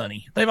that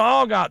money? They've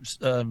all got,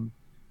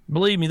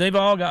 believe me, they've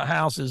all got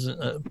houses,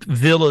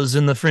 villas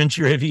in the French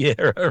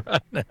Riviera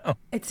right now.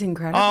 It's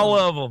incredible. All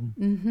of them.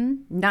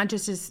 Mm-hmm. Not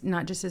just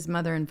his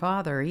mother and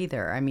father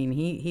either. I mean,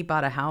 he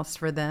bought a house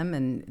for them,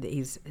 and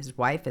his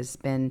wife has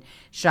been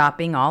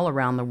shopping all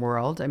around the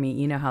world. I mean,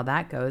 you know how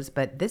that goes.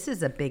 But this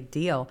is a big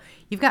deal.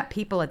 You've got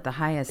people at the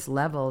highest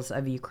levels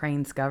of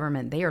Ukraine's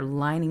government. They are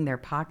lining their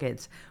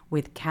pockets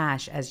with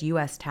cash as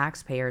U.S.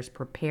 taxpayers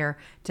prepare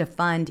to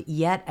fund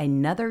yet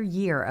another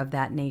year of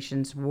that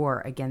nation's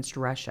war against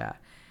Russia.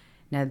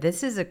 Now,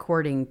 this is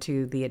according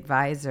to the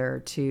advisor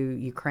to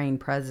Ukraine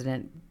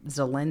President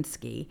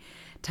Zelensky.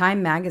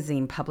 Time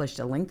magazine published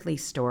a lengthy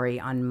story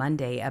on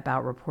Monday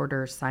about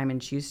reporter Simon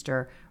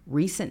Schuster's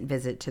recent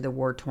visit to the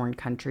war-torn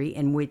country,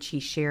 in which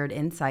he shared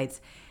insights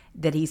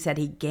that he said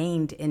he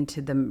gained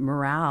into the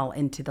morale,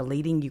 into the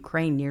leading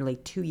Ukraine nearly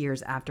 2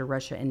 years after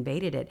Russia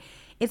invaded it.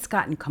 It's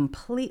gotten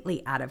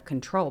completely out of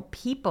control.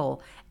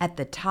 People at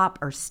the top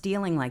are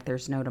stealing like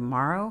there's no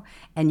tomorrow,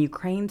 and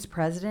Ukraine's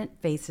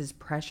president faces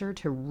pressure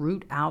to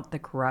root out the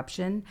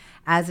corruption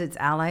as its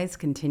allies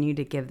continue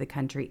to give the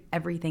country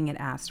everything it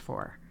asked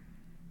for.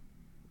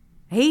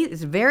 He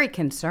is very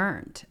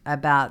concerned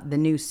about the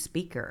new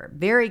speaker,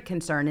 very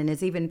concerned, and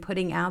is even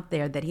putting out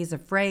there that he's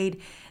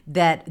afraid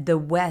that the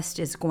West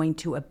is going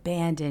to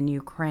abandon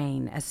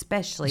Ukraine,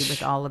 especially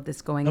with all of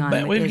this going on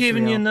with We've Israel.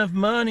 given you enough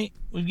money.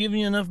 We've given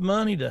you enough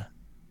money to,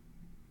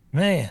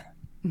 man.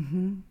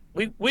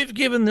 We've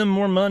given them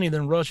more money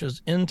than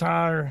Russia's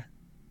entire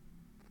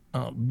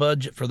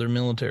budget for their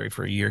military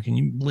for a year. Can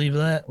you believe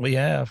that? We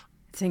have.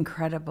 It's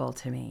incredible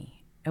to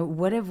me.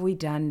 What have we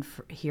done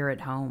here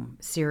at home?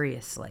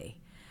 Seriously.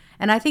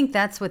 And I think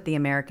that's what the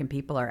American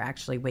people are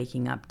actually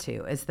waking up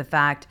to, is the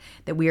fact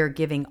that we are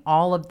giving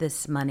all of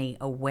this money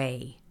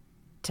away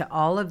to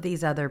all of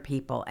these other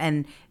people.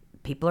 And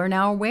people are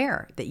now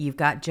aware that you've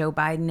got Joe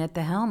Biden at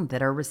the helm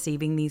that are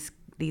receiving these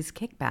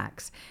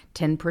kickbacks,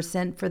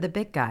 10% for the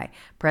big guy.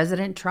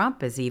 President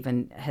Trump has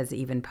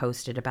even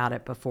posted about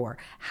it before.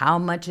 How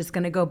much is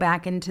going to go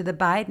back into the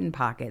Biden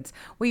pockets?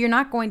 Well, you're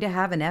not going to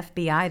have an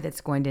FBI that's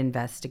going to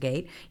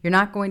investigate. You're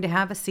not going to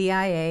have a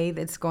CIA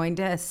that's going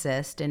to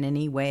assist in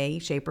any way,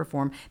 shape, or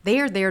form. They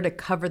are there to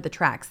cover the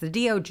tracks. The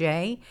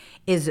DOJ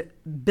is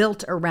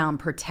built around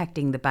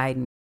protecting the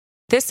Biden.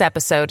 This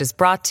episode is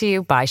brought to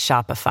you by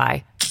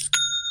Shopify.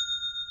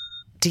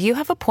 Do you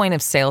have a point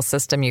of sale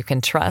system you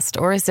can trust,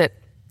 or is it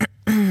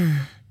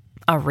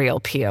a real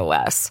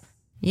POS?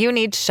 You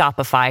need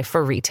Shopify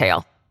for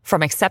retail.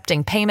 From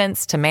accepting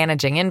payments to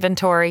managing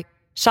inventory,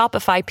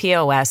 Shopify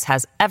POS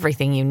has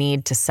everything you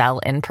need to sell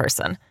in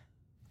person.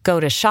 Go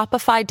to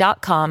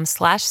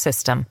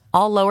shopify.com/system,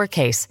 all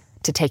lowercase,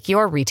 to take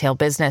your retail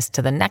business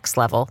to the next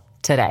level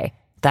today.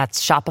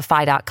 That's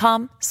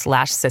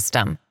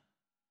shopify.com/system.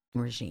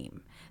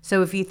 Regime.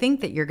 So if you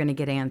think that you're going to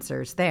get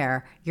answers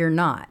there, you're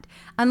not.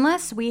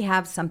 Unless we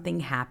have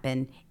something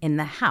happen in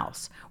the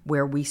House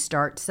where we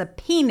start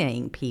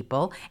subpoenaing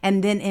people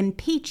and then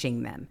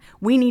impeaching them.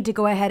 We need to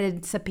go ahead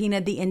and subpoena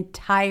the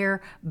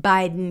entire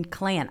Biden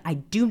clan. I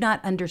do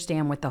not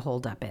understand what the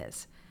holdup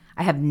is.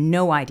 I have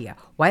no idea.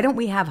 Why don't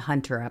we have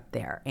Hunter up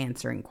there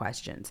answering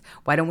questions?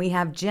 Why don't we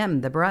have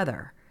Jim, the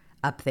brother,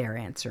 up there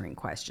answering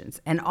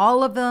questions? And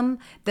all of them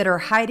that are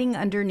hiding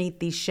underneath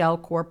these shell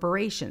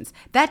corporations.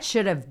 That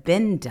should have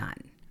been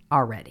done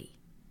already.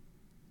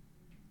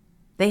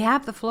 They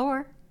have the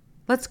floor.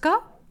 Let's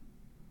go.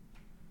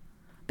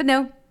 But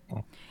no.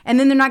 And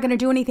then they're not going to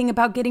do anything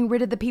about getting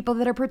rid of the people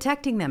that are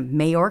protecting them.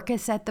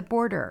 Mayorkas at the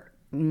border.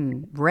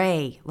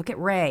 Ray. Look at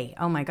Ray.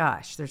 Oh my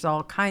gosh. There's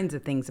all kinds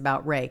of things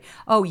about Ray.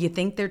 Oh, you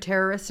think they're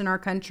terrorists in our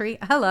country?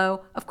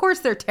 Hello. Of course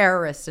they're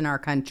terrorists in our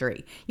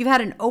country. You've had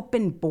an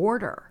open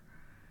border.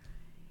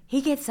 He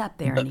gets up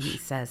there and he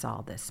says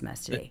all this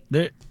mess today.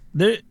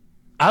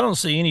 I don't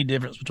see any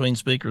difference between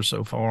speakers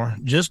so far.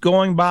 Just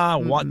going by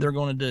what they're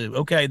going to do.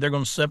 Okay, they're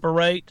going to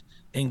separate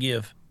and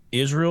give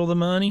Israel the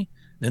money.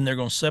 Then they're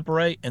going to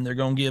separate and they're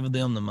going to give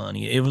them the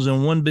money. It was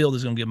in one bill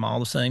that's going to give them all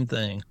the same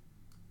thing.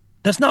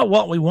 That's not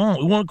what we want.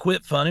 We want to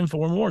quit funding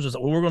foreign wars. It's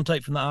like, well, we're going to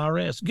take from the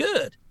IRS.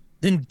 Good.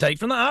 Then take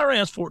from the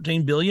IRS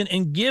 $14 billion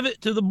and give it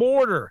to the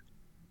border.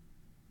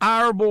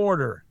 Our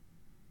border.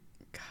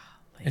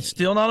 It's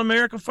still not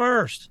America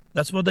first.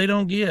 That's what they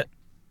don't get.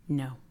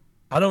 No.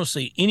 I don't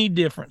see any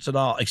difference at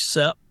all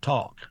except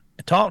talk.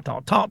 Talk.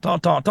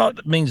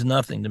 That means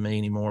nothing to me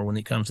anymore when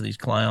it comes to these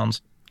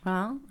clowns.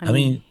 Well, I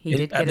mean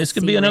this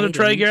could be another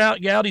Trey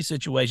Gowdy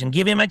situation.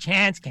 Give him a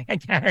chance. Give him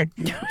a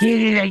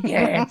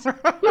chance.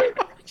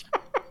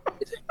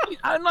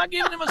 I'm not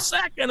giving him a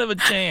second of a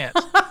chance.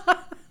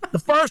 The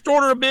first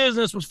order of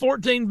business was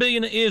 $14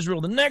 billion to Israel.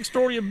 The next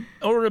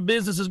order of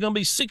business is going to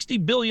be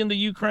 $60 billion to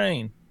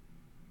Ukraine.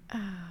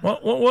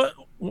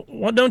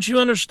 What don't you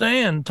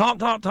understand?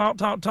 Talk.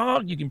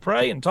 You can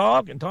pray and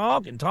talk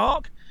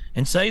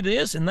and say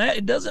this and that.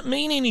 It doesn't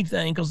mean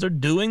anything because they're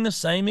doing the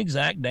same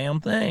exact damn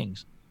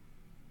things.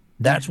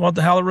 That's how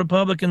the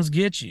Republicans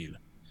get you.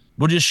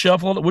 We'll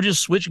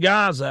just switch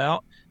guys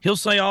out. He'll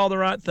say all the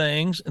right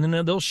things and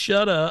then they'll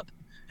shut up.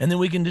 And then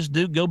we can just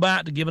go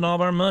back to giving all of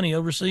our money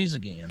overseas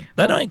again.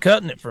 That ain't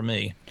cutting it for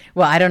me.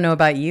 Well, I don't know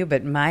about you,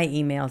 but my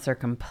emails are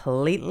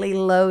completely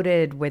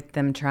loaded with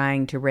them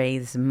trying to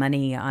raise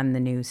money on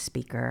the new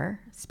Speaker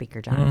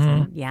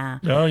Johnson. Mm-hmm. Yeah.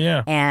 Oh,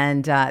 yeah.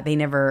 And they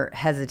never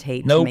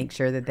hesitate to make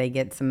sure that they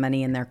get some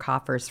money in their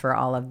coffers for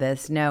all of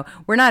this. No,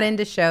 we're not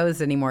into shows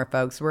anymore,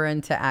 folks. We're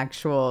into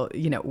actual,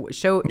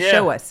 show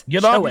us.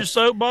 Get off your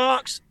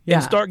soapbox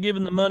and start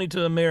giving the money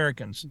to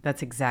Americans.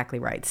 That's exactly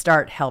right.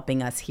 Start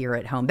helping us here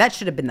at home. That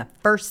should have been the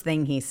first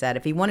thing he said.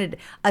 If he wanted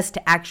us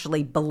to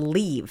actually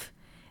believe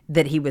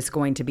that he was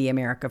going to be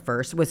America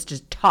first, was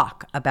to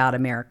talk about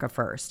America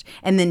first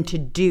and then to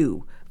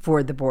do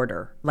for the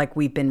border, like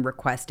we've been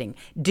requesting,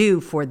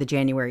 do for the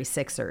January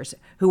 6ers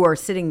who are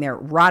sitting there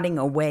rotting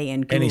away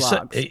in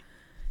gulags. And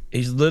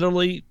he's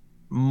literally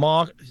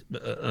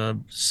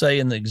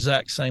saying the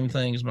exact same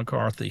thing as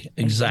McCarthy,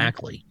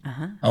 exactly,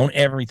 on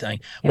everything.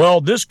 Yeah.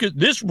 Well, this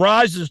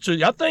rises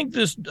to. I think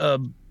this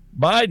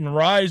Biden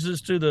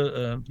rises to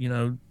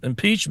the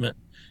impeachment.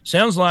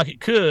 Sounds like it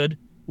could.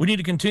 We need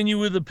to continue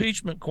with the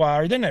impeachment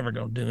choir. They're never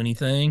going to do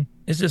anything.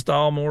 It's just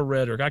all more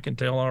rhetoric. I can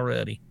tell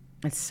already.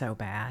 It's so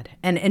bad.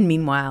 And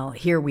meanwhile,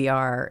 here we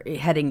are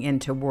heading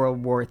into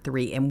World War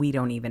III, and we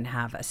don't even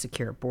have a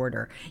secure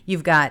border.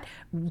 You've got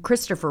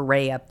Christopher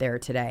Wray up there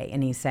today,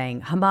 and he's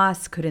saying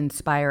Hamas could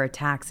inspire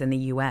attacks in the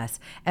U.S.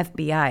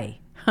 FBI.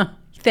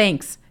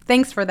 Thanks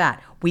for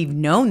that. We've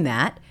known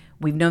that.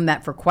 We've known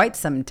that for quite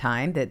some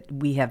time, that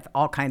we have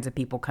all kinds of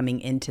people coming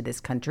into this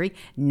country.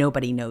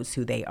 Nobody knows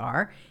who they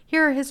are.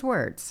 Here are his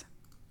words.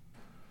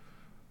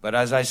 But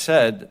as I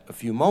said a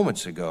few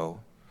moments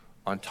ago,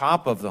 on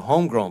top of the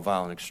homegrown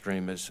violent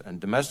extremist and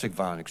domestic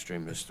violent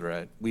extremist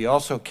threat, we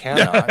also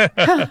cannot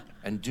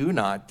and do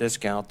not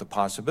discount the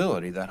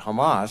possibility that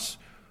Hamas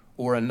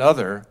or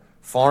another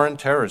foreign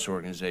terrorist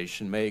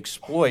organization may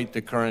exploit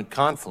the current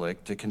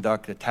conflict to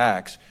conduct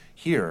attacks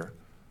here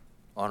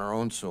on our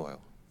own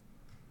soil.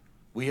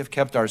 We have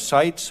kept our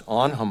sights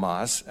on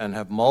Hamas and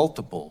have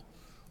multiple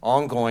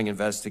ongoing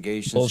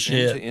investigations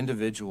into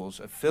individuals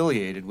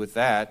affiliated with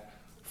that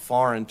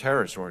foreign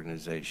terrorist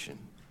organization.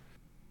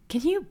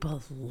 Can you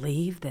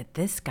believe that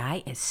this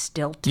guy is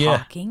still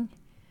talking?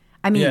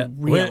 I mean,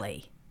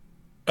 really?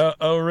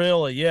 Oh,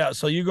 really? Yeah.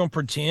 So you're going to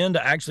pretend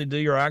to actually do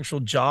your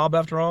actual job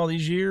after all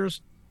these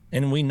years,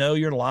 and we know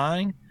you're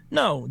lying?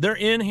 No, they're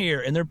in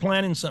here and they're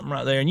planning something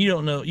right there, and you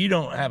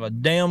don't have a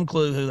damn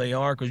clue who they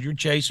are because you're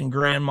chasing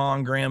grandma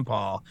and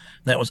grandpa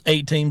that was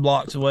 18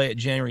 blocks away at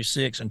January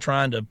 6th and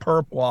trying to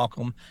perp walk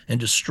them and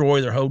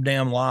destroy their whole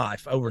damn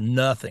life over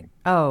nothing.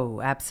 Oh,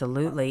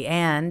 absolutely.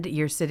 And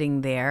you're sitting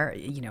there,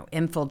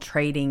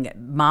 infiltrating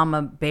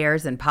mama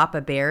bears and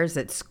papa bears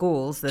at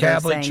schools that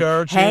Catholic are saying,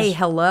 churches. hey,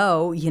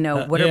 hello,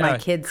 what are my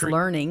kids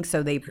learning?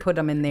 So they put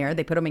them in there.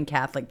 They put them in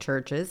Catholic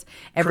churches,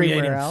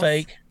 everywhere else.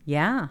 Fake.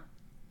 Yeah.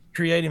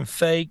 Creating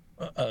fake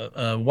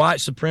white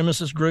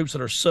supremacist groups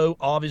that are so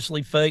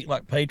obviously fake,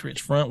 like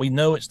Patriots Front. We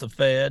know it's the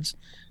feds.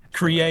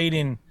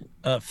 Creating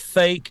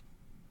fake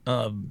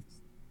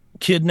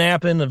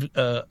kidnapping of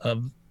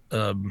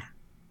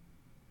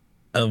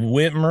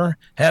Whitmer,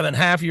 having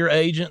half your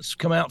agents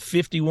come out,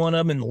 51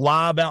 of them, and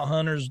lie about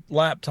Hunter's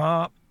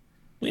laptop.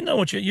 We know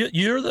what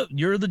you're the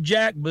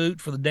jackboot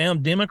for the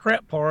damn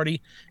Democrat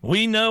Party.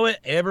 We know it.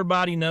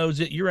 Everybody knows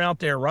it. You're out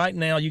there right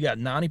now. You got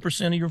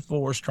 90% of your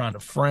force trying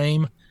to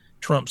frame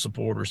Trump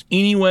supporters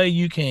any way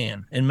you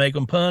can and make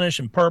them punish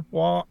and perp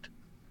walked.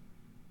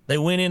 They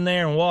went in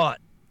there and what?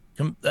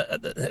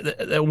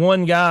 That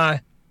one guy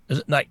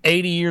is like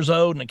 80 years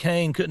old and a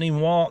cane, couldn't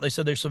even walk. They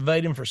said they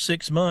surveyed him for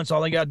 6 months. All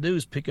they got to do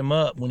is pick him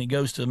up when he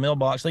goes to the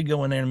mailbox. They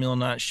go in there in the middle of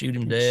the night and shoot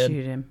him dead.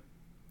 Shoot him.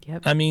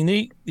 Yep. I mean,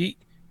 do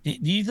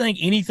you think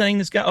anything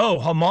that's got,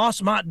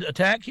 Hamas might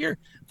attack here?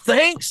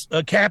 Thanks,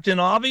 Captain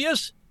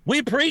Obvious. We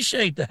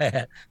appreciate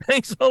that.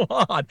 Thanks a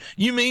lot.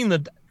 You mean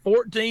the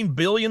 14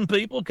 billion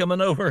people coming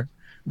over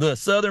the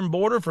southern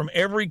border from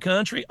every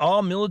country,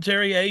 all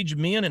military-age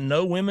men and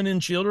no women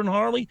and children,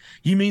 Harley?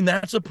 You mean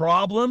that's a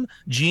problem?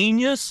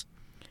 Genius?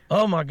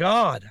 Oh, my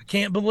God. I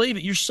can't believe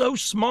it. You're so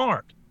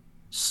smart.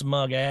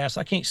 Smug ass.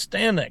 I can't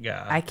stand that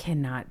guy. I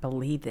cannot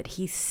believe that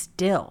he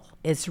still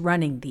is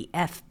running the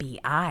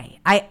FBI.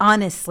 I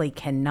honestly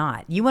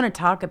cannot. You want to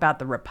talk about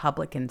the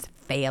Republicans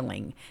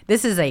failing?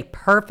 This is a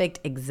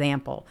perfect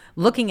example.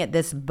 Looking at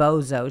this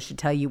bozo should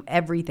tell you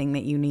everything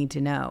that you need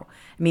to know.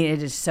 I mean,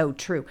 it is so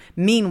true.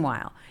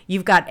 Meanwhile,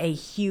 you've got a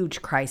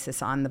huge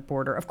crisis on the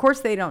border. Of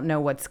course, they don't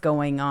know what's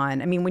going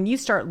on. I mean, when you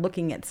start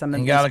looking at some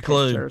of these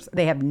pictures,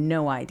 they have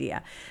no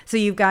idea. So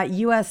you've got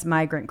U.S.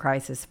 migrant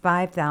crisis,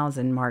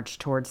 5,000 march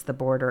towards the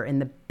border in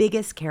the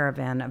biggest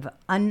caravan of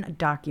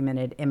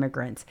undocumented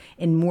immigrants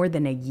in more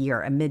than a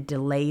year amid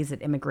delays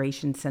at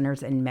immigration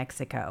centers in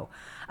Mexico.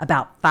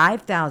 About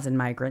 5,000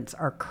 migrants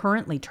are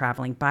currently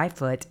traveling by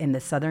foot in the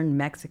southern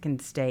Mexican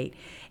state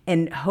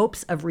in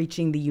hopes of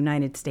reaching the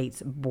United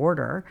States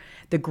border.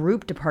 The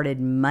group departed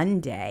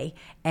Monday,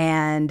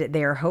 and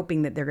they're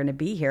hoping that they're going to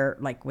be here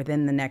like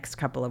within the next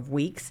couple of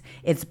weeks.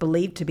 It's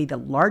believed to be the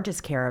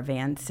largest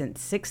caravan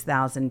since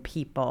 6,000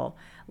 people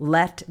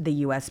left the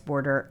U.S.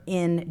 border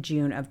in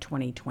June of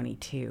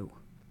 2022.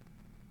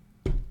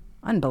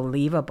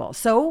 Unbelievable.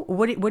 So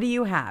what do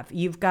you have?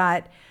 You've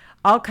got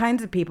all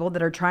kinds of people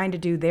that are trying to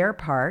do their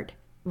part,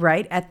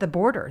 right, at the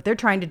border. They're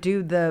trying to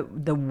do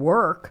the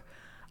work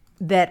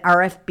that our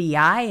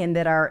FBI and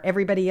that our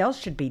everybody else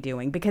should be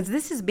doing, because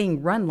this is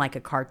being run like a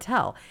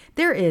cartel.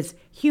 There is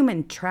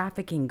human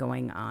trafficking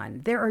going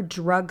on. There are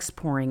drugs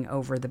pouring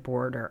over the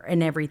border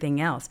and everything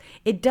else.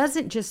 It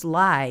doesn't just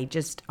lie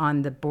just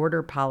on the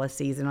border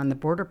policies and on the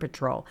border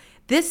patrol.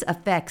 This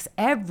affects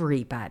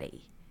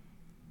everybody.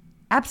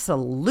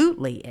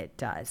 Absolutely it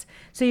does.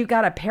 So you've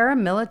got a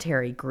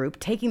paramilitary group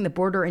taking the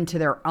border into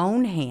their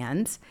own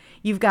hands.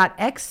 You've got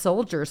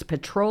ex-soldiers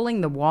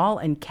patrolling the wall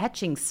and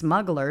catching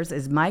smugglers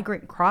as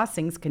migrant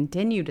crossings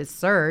continue to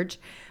surge.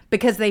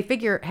 because they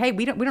figure, hey,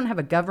 we don't have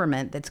a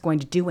government that's going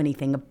to do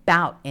anything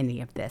about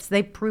any of this.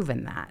 They've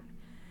proven that.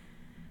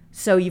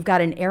 So you've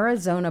got an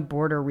Arizona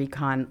border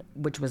recon,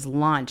 which was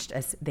launched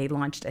as they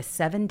launched a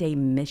 7-day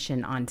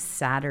mission on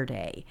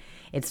Saturday.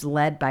 It's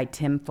led by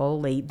Tim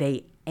Foley.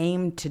 They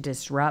aim to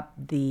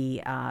disrupt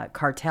the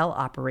cartel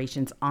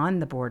operations on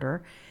the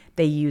border.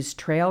 They use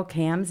trail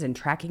cams and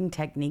tracking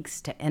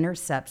techniques to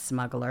intercept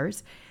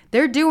smugglers.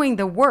 They're doing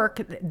the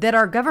work that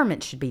our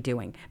government should be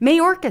doing.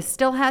 Mayorkas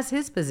still has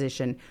his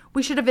position.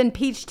 We should have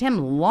impeached him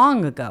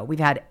long ago. We've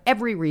had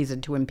every reason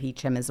to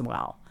impeach him as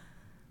well.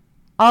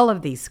 All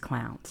of these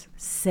clowns,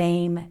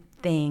 same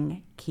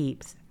thing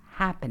keeps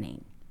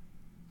happening.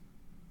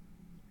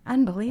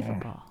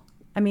 Unbelievable.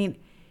 I mean,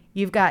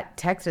 you've got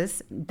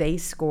Texas. They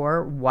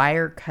score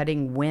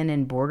wire-cutting win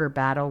in border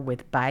battle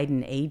with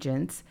Biden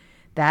agents.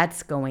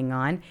 That's going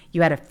on.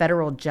 You had a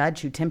federal judge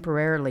who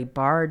temporarily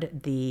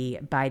barred the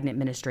Biden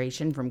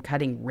administration from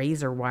cutting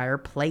razor wire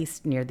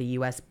placed near the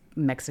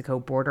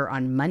U.S.-Mexico border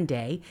on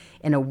Monday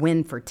in a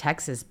win for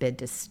Texas' bid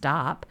to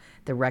stop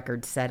the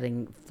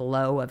record-setting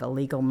flow of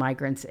illegal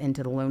migrants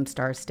into the Lone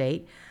Star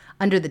State.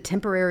 Under the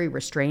temporary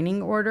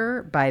restraining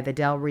order by the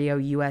Del Rio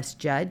U.S.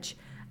 judge,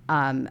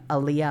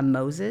 Aaliyah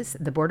Moses,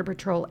 the Border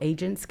Patrol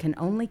agents can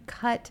only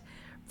cut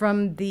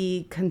from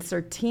the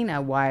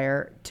concertina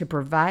wire to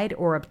provide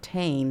or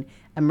obtain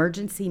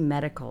emergency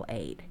medical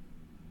aid.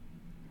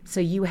 So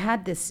you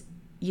had this,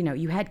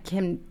 you had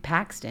Ken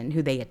Paxton,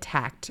 who they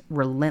attacked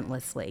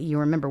relentlessly. You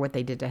remember what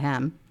they did to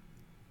him.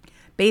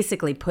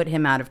 Basically put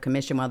him out of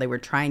commission while they were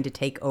trying to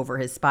take over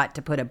his spot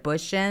to put a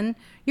Bush in.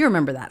 You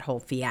remember that whole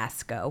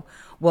fiasco.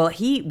 Well,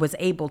 he was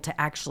able to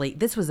actually,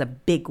 this was a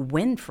big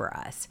win for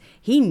us.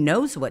 He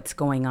knows what's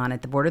going on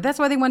at the border. That's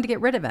why they wanted to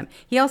get rid of him.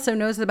 He also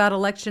knows about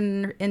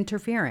election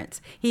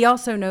interference. He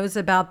also knows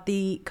about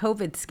the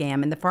COVID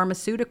scam and the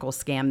pharmaceutical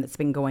scam that's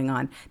been going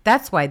on.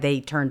 That's why they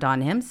turned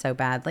on him so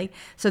badly.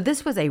 So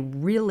this was a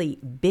really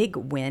big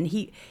win.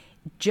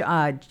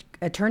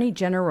 Attorney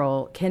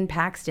General Ken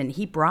Paxton,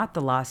 he brought the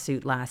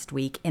lawsuit last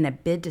week in a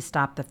bid to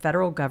stop the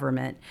federal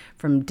government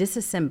from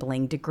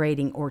disassembling,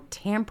 degrading, or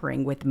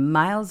tampering with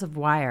miles of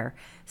wire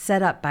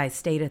set up by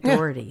state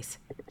authorities.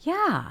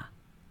 Yeah.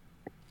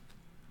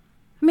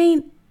 I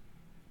mean,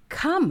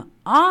 come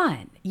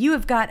on. You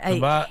have got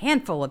a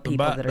handful of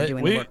people that are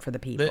doing the work for the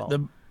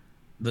people.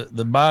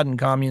 The Biden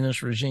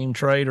communist regime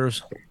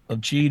traitors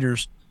of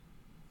cheaters,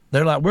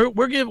 they're like, we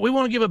want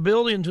to give $1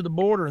 billion to the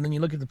border, and then you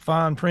look at the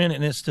fine print,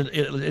 and it's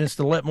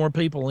to let more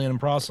people in and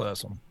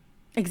process them.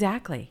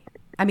 Exactly.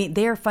 I mean,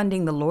 they are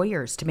funding the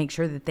lawyers to make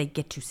sure that they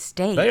get to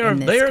stay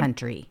in this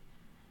country.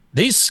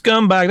 These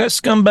that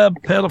scumbag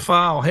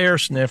pedophile hair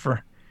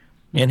sniffer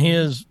and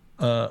his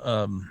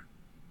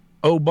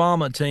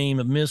Obama team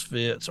of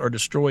misfits are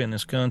destroying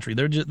this country.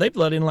 They've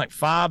let in like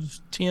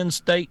 5-10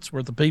 states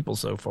worth of people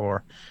so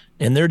far.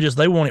 And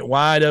they want it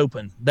wide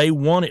open. They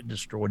want it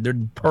destroyed. They're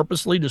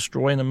purposely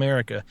destroying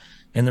America,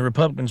 and the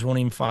Republicans won't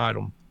even fight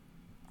them.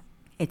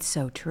 It's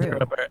so true.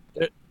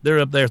 They're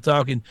up there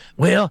talking,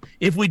 well,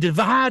 if we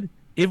divide,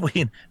 if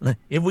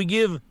we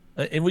give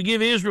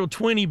Israel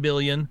 $20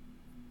 billion,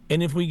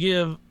 and if we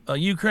give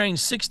Ukraine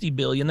 $60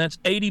 billion, that's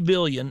 $80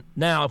 billion.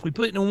 Now, if we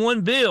put it in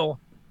one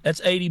bill,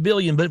 that's $80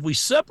 billion. But if we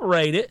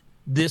separate it,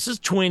 this is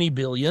 $20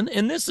 billion,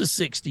 and this is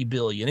 $60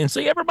 billion. And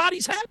see,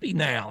 everybody's happy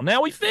now.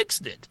 Now we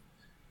fixed it.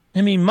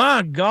 I mean,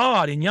 my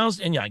God, and y'all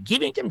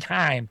give him some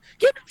time.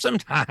 Give him some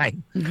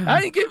time.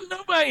 I ain't giving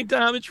nobody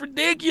time. It's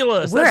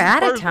ridiculous. We're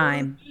out of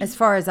time, as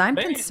far as I'm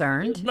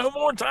concerned. There's no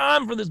more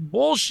time for this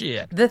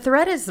bullshit. The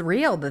threat is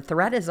real. The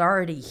threat is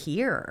already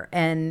here,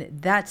 and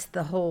that's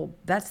the whole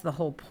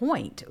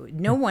point.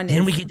 No one.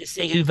 Then we get to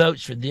see who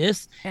votes for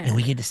this, and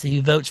we get to see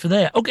who votes for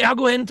that. Okay, I'll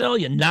go ahead and tell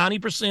you,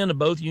 90% of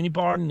both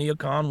Uniparty and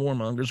neocon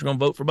warmongers are going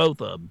to vote for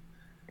both of them.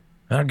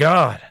 My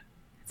God.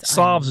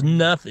 Solves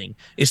nothing.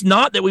 It's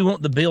not that we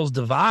want the bills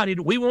divided.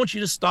 We want you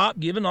to stop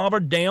giving all of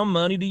our damn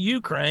money to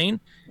Ukraine,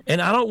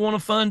 and I don't want to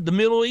fund the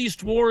Middle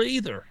East war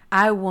either.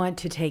 I want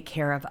to take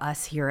care of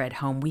us here at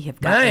home. We have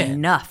got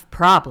enough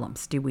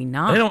problems, do we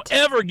not? They don't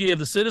ever give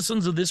the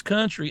citizens of this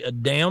country a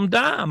damn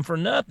dime for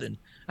nothing.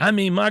 I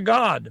mean, my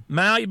God,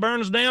 Maui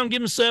burns down,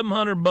 give them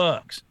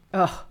 $700.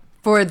 Oh,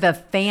 for the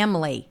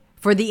family,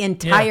 for the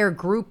entire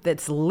group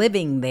that's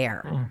living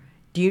there.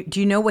 Do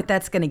you know what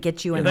that's going to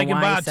get you in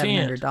Hawaii?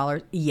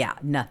 $700? Yeah,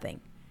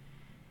 nothing.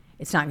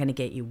 It's not going to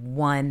get you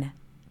one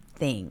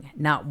thing,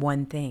 not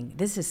one thing.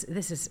 This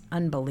is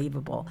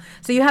unbelievable.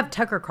 So you have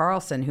Tucker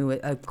Carlson, who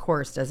of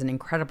course does an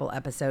incredible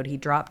episode. He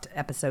dropped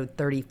episode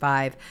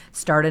 35,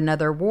 Start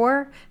Another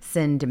War,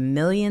 Send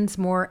Millions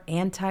More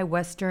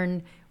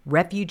Anti-Western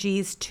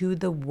Refugees to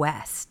the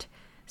West.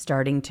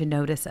 Starting to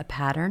notice a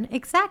pattern?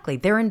 Exactly.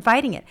 They're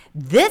inviting it.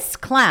 This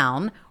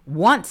clown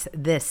wants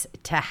this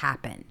to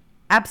happen.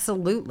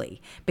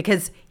 Absolutely,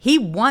 because he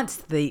wants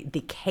the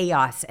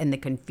chaos and the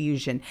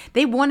confusion.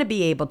 They want to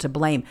be able to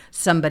blame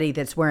somebody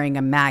that's wearing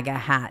a MAGA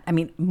hat. I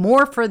mean,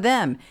 more for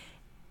them.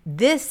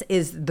 This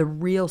is the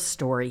real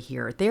story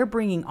here. They're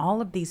bringing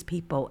all of these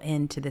people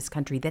into this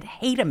country that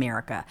hate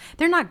America.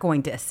 They're not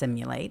going to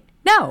assimilate.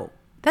 No,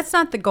 that's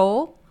not the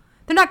goal.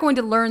 They're not going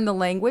to learn the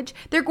language.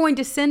 They're going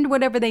to send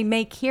whatever they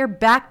make here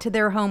back to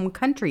their home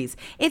countries.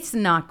 It's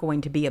not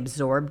going to be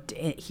absorbed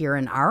here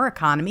in our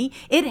economy.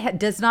 It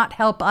does not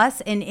help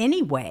us in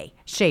any way,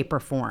 shape, or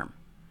form.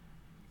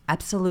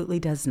 Absolutely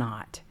does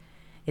not.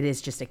 It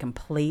is just a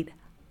complete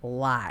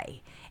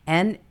lie.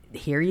 And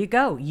here you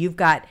go. You've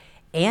got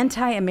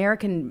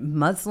anti-American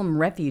Muslim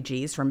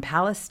refugees from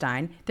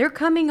Palestine. They're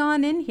coming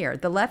on in here.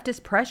 The left is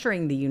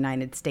pressuring the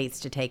United States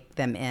to take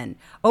them in.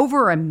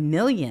 Over 1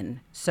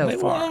 million so They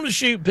far. want them to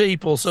shoot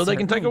people so they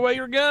can take away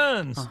your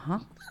guns.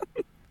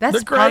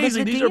 That's They're part of crazy.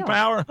 the These deal. are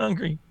power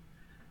hungry.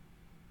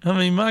 I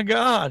mean, my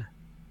God.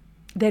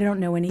 They don't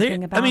know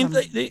anything about them.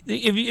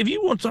 If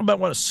you want to talk about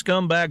what a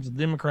scumbag the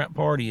Democrat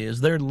Party is,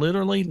 they're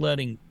literally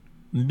letting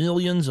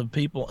millions of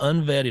people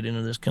unvetted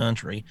into this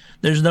country.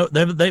 There's no,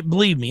 they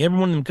believe me,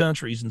 everyone in the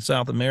countries in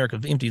South America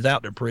empties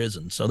out their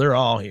prisons, so they're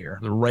all here.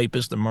 The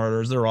rapists, the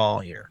murderers, they're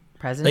all here.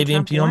 President They've Trump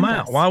emptied them warned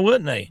out. us. Why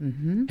wouldn't they?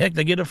 Heck,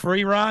 they get a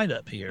free ride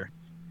up here,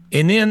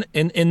 and then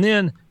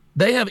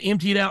they have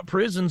emptied out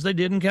prisons they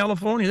did in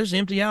California. They just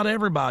empty out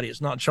everybody. It's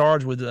not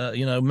charged with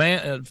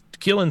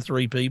killing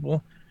 3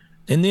 people,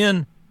 and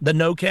then the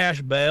no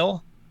cash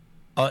bail.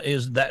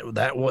 Is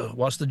that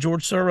what's the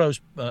George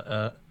Soros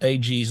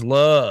AG's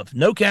love?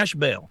 No cash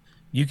bail.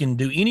 You can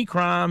do any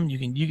crime. You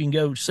can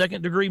go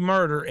 2nd-degree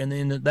murder, and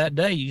then that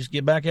day you just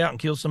get back out and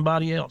kill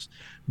somebody else.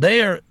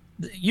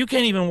 You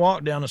can't even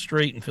walk down the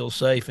street and feel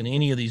safe in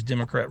any of these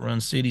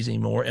Democrat-run cities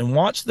anymore. And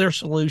what's their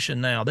solution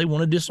now? They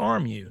want to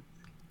disarm you.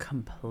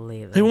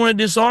 Completely. They want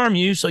to disarm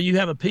you so you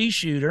have a pea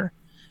shooter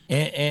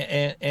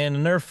and a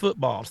Nerf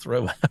football to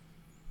throw out.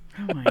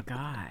 Oh my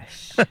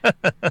gosh.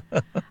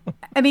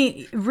 I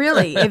mean,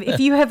 really, if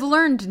you have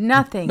learned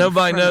nothing.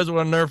 Nobody knows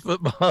what a Nerf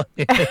football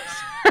is.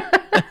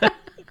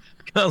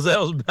 Because that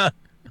was about,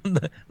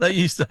 they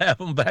used to have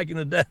them back in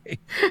the day.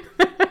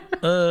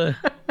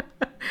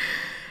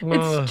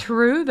 It's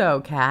true,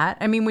 though, Kat.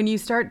 I mean, when you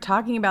start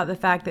talking about the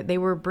fact that they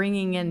were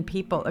bringing in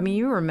people, I mean,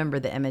 you remember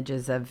the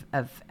images of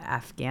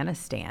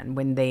Afghanistan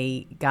when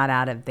they got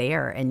out of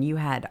there, and you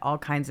had all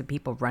kinds of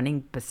people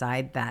running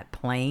beside that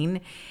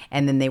plane,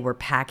 and then they were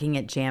packing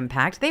it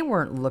jam-packed. They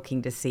weren't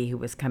looking to see who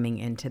was coming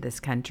into this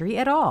country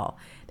at all.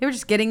 They were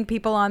just getting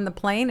people on the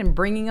plane and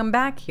bringing them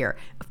back here.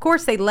 Of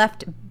course, they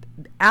left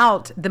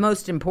out the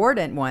most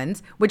important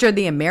ones, which are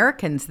the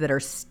Americans that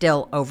are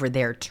still over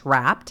there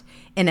trapped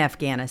in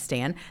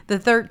Afghanistan, the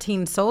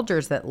 13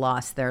 soldiers that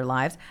lost their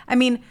lives. I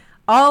mean,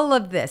 all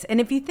of this. And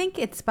if you think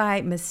it's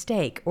by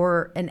mistake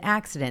or an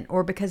accident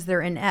or because they're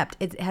inept,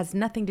 it has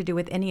nothing to do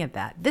with any of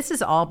that. This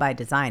is all by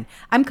design.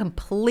 I'm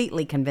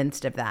completely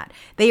convinced of that.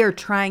 They are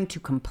trying to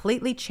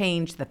completely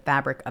change the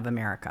fabric of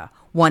America,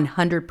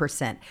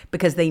 100%,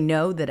 because they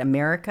know that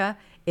America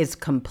is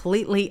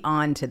completely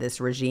on to this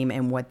regime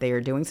and what they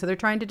are doing. So they're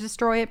trying to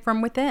destroy it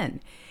from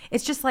within.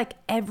 It's just like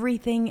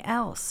everything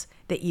else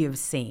that you've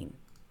seen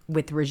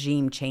with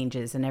regime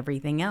changes and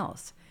everything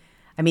else.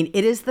 I mean,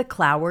 it is the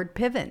Cloward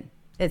Piven.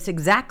 It's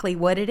exactly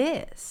what it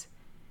is.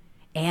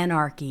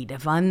 Anarchy,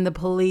 defund the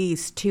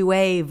police,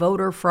 2A,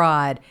 voter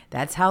fraud.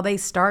 That's how they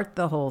start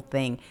the whole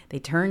thing. They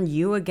turn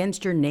you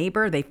against your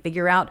neighbor. They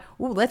figure out,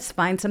 ooh, let's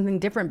find something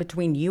different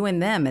between you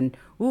and them. And,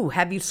 ooh,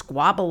 have you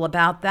squabble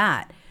about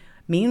that.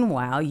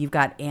 Meanwhile, you've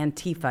got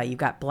Antifa, you've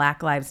got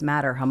Black Lives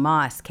Matter,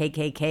 Hamas,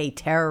 KKK,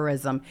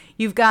 terrorism.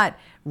 You've got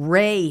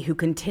Ray, who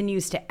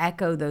continues to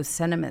echo those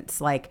sentiments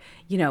like,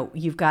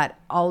 you've got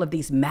all of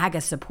these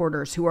MAGA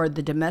supporters who are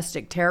the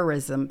domestic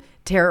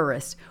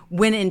terrorists,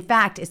 when in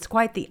fact it's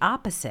quite the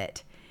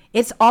opposite.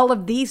 It's all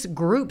of these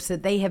groups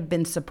that they have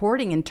been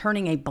supporting and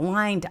turning a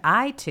blind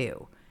eye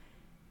to.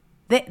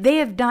 They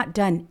have not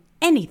done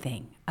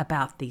anything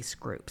about these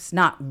groups.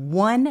 Not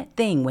one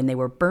thing when they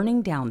were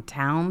burning down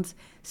towns,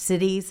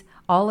 cities,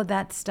 all of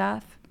that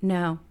stuff.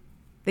 No,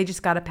 they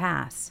just got a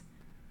pass.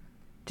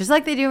 Just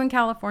like they do in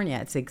California.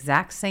 It's the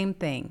exact same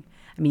thing.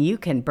 I mean, you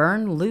can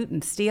burn, loot,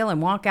 and steal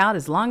and walk out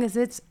as long as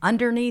it's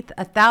underneath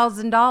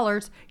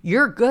 $1,000.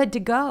 You're good to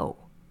go.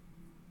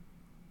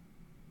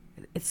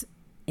 It's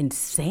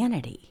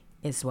insanity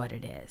is what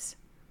it is.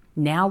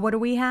 Now what do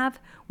we have?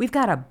 We've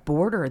got a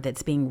border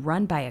that's being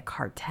run by a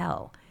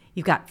cartel.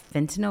 You've got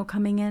fentanyl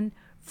coming in,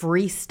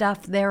 free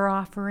stuff they're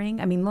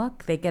offering. I mean,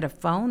 look, they get a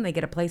phone, they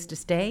get a place to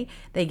stay,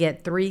 they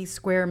get 3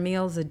 square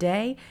meals a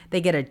day,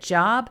 they get a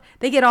job,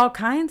 they get all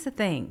kinds of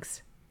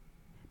things.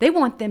 They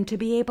want them to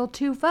be able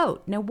to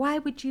vote. Now, why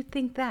would you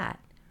think that?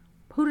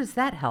 Who does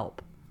that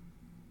help?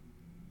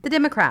 The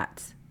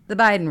Democrats, the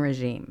Biden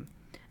regime.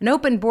 An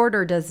open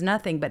border does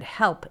nothing but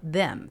help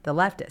them, the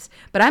leftists.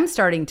 But I'm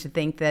starting to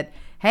think that,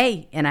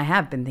 hey, and I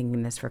have been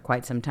thinking this for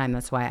quite some time,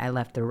 that's why I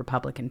left the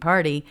Republican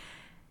Party,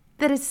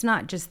 that it's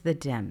not just the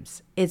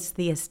Dems, it's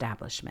the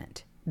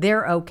establishment.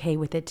 They're okay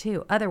with it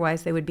too.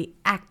 Otherwise, they would be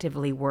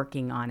actively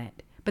working on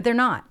it. But they're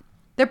not.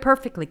 They're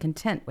perfectly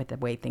content with the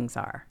way things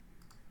are.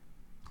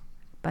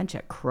 Bunch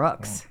of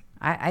crooks.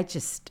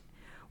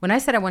 When I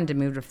said I wanted to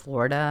move to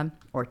Florida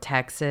or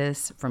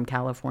Texas from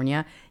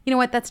California, you know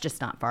what? That's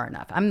just not far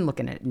enough. I'm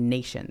looking at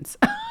nations.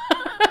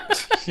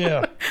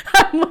 Yeah.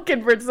 I'm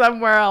looking for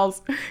somewhere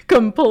else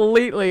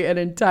completely and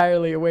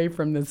entirely away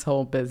from this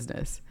whole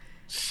business.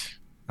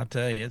 I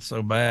tell you, it's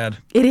so bad.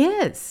 It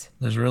is.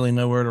 There's really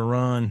nowhere to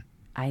run.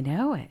 I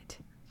know it.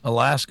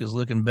 Alaska's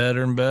looking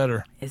better and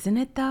better. Isn't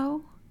it,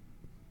 though?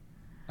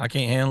 I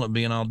can't handle it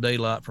being all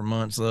daylight for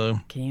months,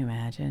 though. Can you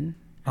imagine?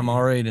 I'm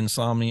already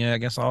insomniac.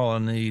 That's all I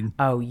need.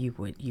 Oh, you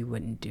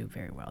wouldn't do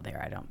very well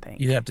there, I don't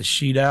think. You'd have to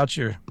sheet out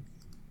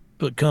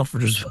put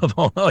comforters up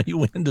on all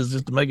your windows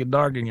just to make it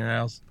dark in your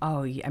house.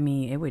 Oh, I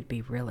mean, it would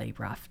be really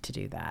rough to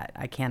do that.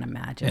 I can't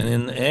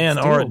imagine. And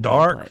or it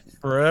dark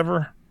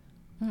forever.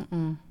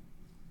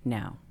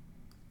 No.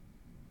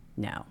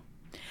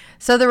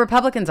 So the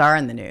Republicans are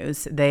in the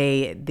news.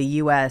 The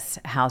U.S.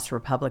 House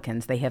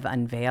Republicans, they have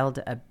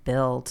unveiled a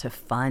bill to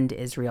fund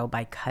Israel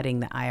by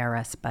cutting the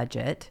IRS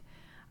budget.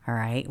 All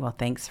right. Well,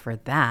 thanks for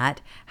that.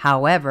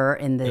 However,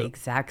 in the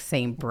exact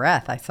same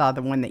breath, I saw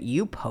the one that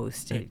you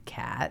posted,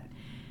 Kat.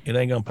 It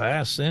ain't going to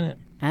pass Senate.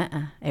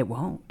 It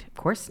won't. Of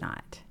course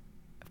not.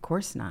 Of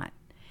course not.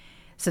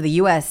 So the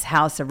U.S.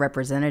 House of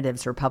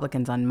Representatives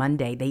Republicans on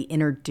Monday, they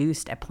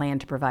introduced a plan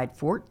to provide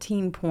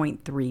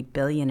 $14.3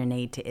 billion in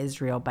aid to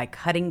Israel by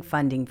cutting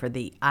funding for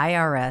the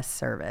IRS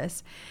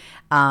service,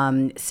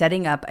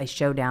 setting up a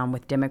showdown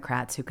with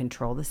Democrats who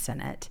control the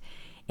Senate.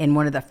 In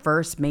one of the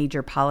first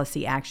major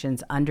policy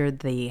actions under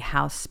the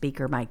House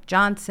Speaker Mike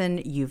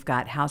Johnson, you've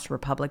got House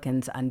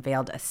Republicans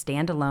unveiled a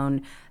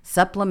standalone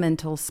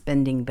supplemental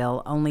spending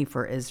bill only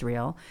for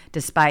Israel,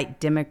 despite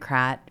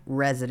Democrat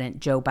resident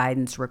Joe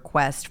Biden's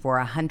request for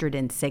a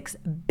 $106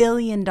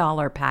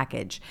 billion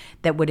package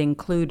that would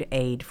include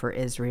aid for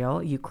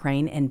Israel,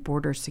 Ukraine, and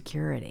border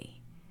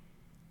security.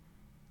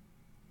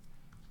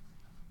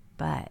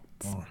 But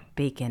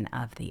speaking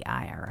of the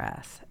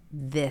IRS,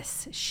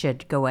 this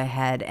should go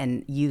ahead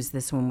and use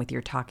this one with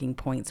your talking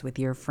points with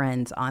your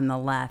friends on the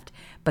left,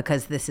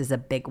 because this is a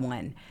big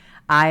one.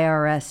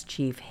 IRS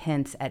chief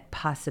hints at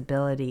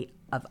possibility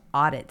of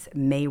audits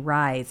may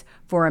rise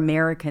for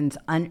Americans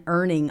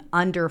earning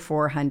under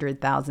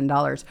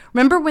 $400,000.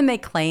 Remember when they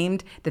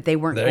claimed that they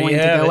weren't going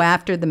to go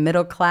after the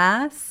middle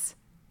class?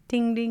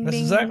 Ding, ding,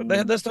 ding.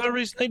 That's the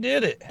reason they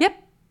did it.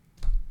 Yep.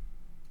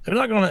 They're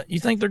not going to. You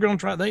think they're going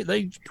to try?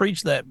 They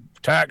preach that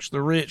tax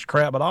the rich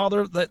crap,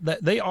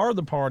 but they are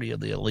the party of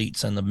the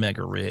elites and the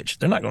mega rich.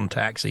 They're not going to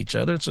tax each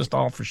other. It's just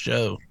all for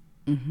show.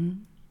 Mm-hmm.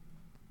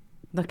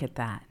 Look at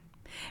that.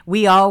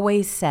 We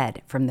always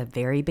said from the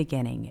very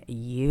beginning,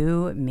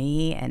 you,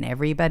 me, and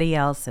everybody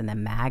else in the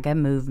MAGA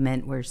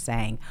movement were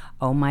saying,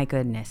 oh my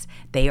goodness,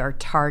 they are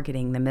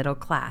targeting the middle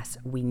class.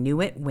 We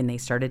knew it when they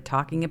started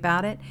talking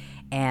about it.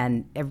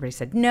 And everybody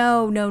said,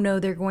 no,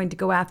 they're going to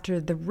go after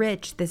the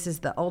rich. This is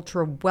the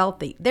ultra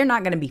wealthy. They're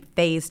not going to be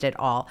phased at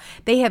all.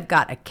 They have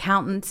got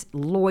accountants,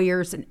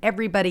 lawyers, and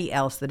everybody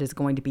else that is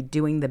going to be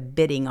doing the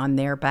bidding on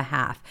their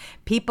behalf.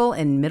 People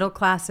in middle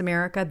class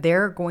America,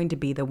 they're going to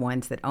be the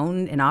ones that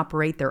own and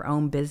operate their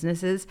own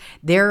businesses.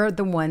 They're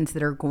the ones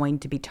that are going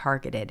to be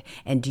targeted.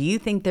 And do you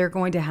think they're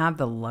going to have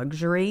the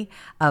luxury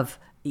of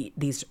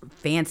these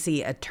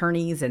fancy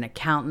attorneys and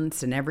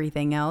accountants and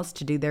everything else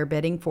to do their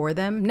bidding for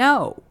them?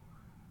 No.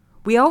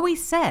 We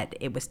always said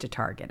it was to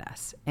target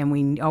us, and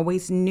we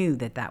always knew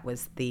that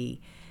was the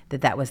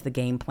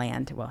game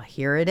plan. Well,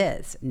 here it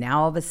is.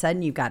 Now all of a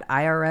sudden you've got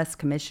IRS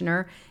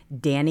Commissioner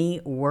Danny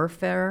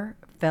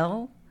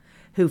Werfel,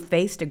 who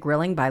faced a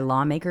grilling by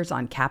lawmakers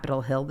on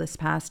Capitol Hill this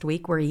past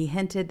week, where he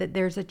hinted that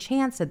there's a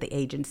chance that the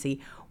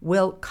agency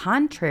will,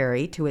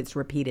 contrary to its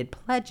repeated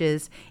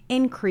pledges,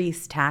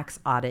 increase tax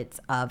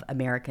audits of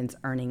Americans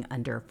earning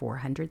under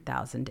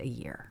 $400,000 a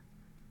year.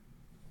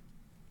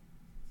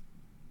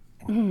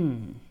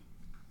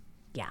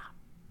 Yeah,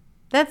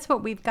 that's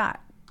what we've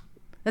got.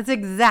 That's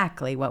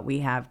exactly what we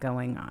have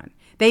going on.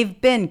 They've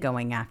been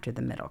going after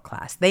the middle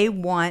class. They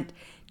want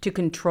to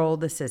control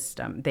the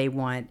system. They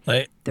want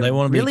they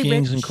want to really be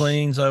kings rich and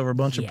queens over a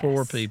bunch of poor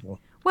Yes. people.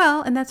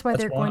 Well, and that's why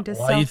they're going to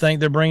Why do you think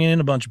they're bringing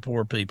in a bunch of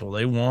poor people?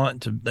 They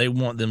want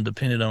them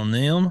dependent on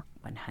them.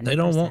 100%. They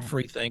don't want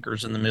free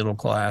thinkers in the middle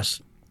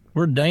class.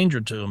 We're a danger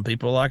to them.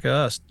 People like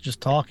us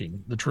just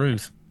talking the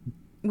truth.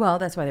 Well,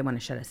 that's why they want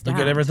to shut us down.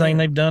 Look at everything too.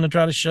 they've done to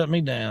try to shut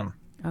me down.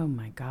 Oh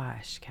my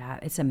gosh, Kat.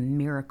 It's a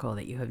miracle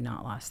that you have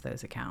not lost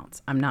those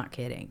accounts. I'm not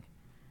kidding.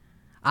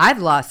 I've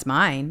lost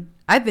mine.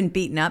 I've been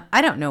beaten up.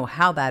 I don't know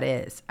how that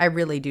is. I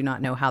really do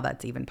not know how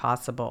that's even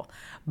possible.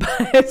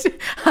 But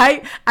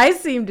I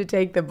seem to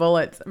take the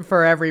bullets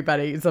for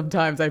everybody.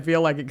 Sometimes I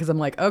feel like it because I'm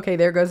like, okay,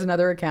 there goes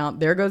another account.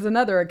 There goes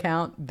another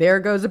account. There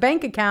goes a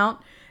bank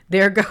account.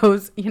 There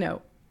goes,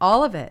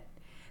 all of it.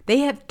 They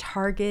have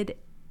targeted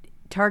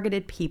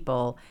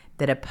people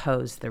that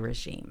oppose the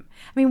regime.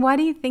 I mean, why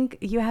do you think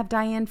you have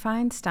Dianne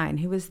Feinstein,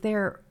 who was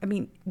there,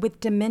 with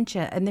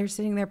dementia, and they're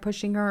sitting there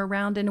pushing her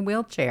around in a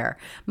wheelchair?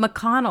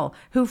 McConnell,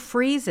 who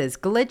freezes,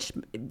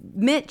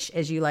 Mitch,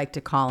 as you like to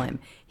call him,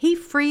 he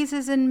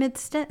freezes in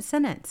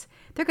mid-sentence.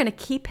 They're going to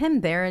keep him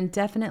there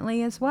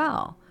indefinitely as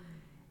well.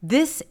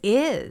 This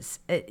is,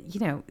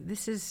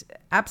 this is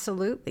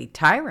absolutely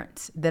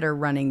tyrants that are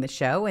running the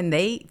show, and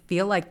they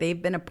feel like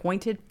they've been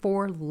appointed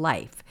for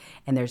life.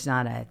 And there's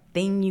not a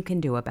thing you can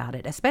do about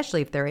it,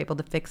 especially if they're able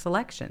to fix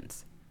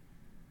elections.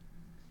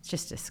 It's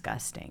just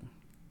disgusting.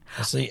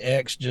 I see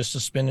X just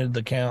suspended the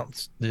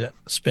account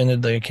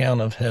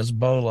of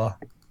Hezbollah,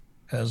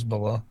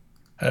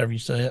 however you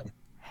say it.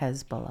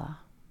 Hezbollah,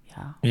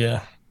 yeah.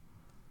 Yeah.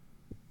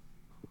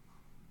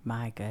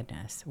 My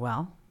goodness.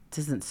 Well, it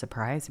doesn't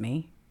surprise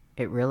me.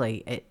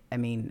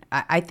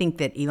 I think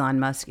that Elon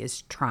Musk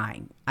is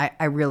trying.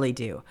 I really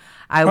do.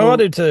 I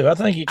do too. I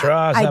think he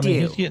tries. I mean, do.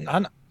 He's getting,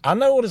 I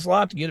know what it's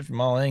like to get it from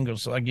all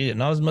angles, so I get it.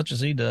 Not as much as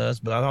he does,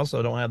 but I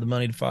also don't have the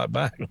money to fight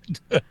back.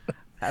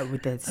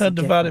 I'd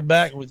divide it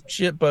back with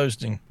shit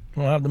posting. I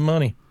don't have the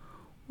money.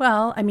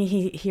 Well, I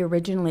mean, he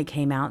originally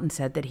came out and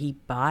said that he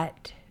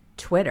bought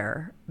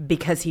Twitter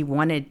because he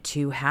wanted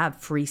to have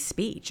free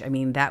speech. I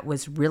mean, that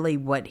was really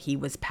what he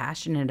was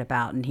passionate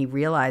about. And he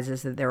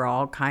realizes that there are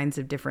all kinds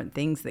of different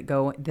things that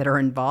are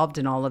involved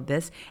in all of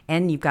this.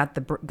 And you've got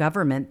the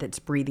government that's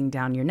breathing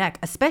down your neck,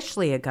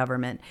 especially a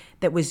government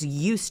that was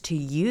used to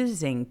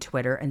using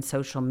Twitter and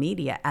social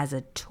media as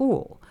a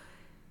tool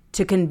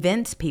to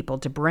convince people,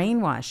 to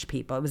brainwash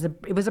people.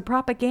 It was a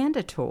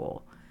propaganda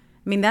tool.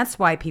 I mean, that's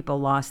why people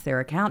lost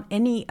their account.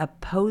 Any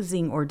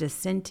opposing or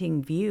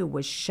dissenting view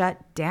was shut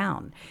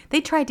down.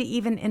 They tried to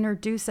even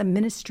introduce a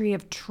ministry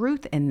of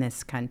truth in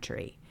this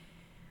country.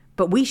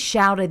 But we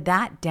shouted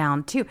that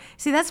down too.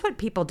 See, that's what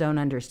people don't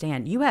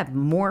understand. You have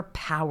more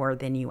power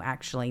than you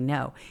actually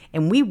know.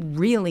 And we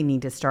really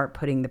need to start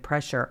putting the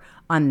pressure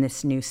on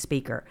this new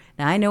speaker.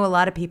 Now, I know a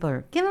lot of people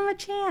are, give him a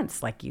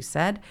chance, like you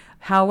said.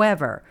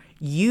 However,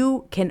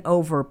 you can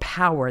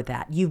overpower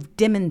that. You've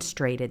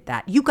demonstrated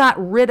that. You got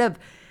rid of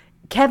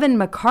Kevin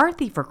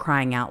McCarthy, for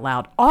crying out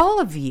loud.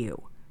 All of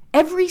you,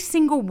 every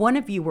single one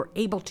of you were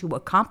able to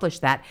accomplish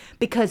that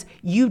because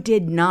you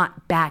did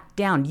not back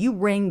down. You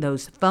rang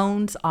those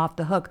phones off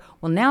the hook.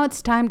 Well, now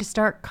it's time to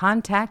start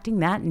contacting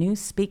that new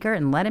speaker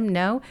and let him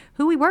know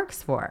who he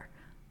works for.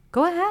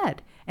 Go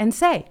ahead and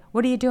say,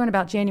 what are you doing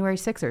about January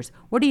 6ers?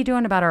 What are you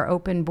doing about our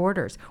open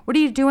borders? What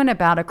are you doing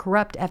about a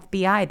corrupt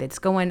FBI that's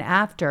going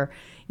after,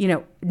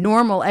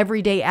 normal,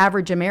 everyday,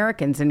 average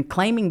Americans and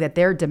claiming that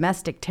they're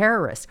domestic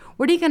terrorists?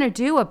 What are you going to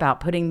do about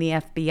putting the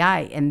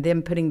FBI and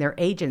them putting their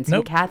agents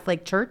in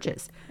Catholic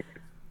churches?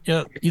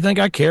 Yeah, you think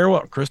I care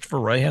what Christopher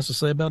Wray has to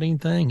say about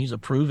anything? He's a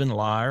proven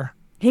liar.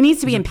 He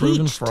needs to be impeached.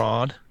 Proven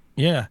fraud.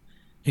 Yeah,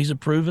 he's a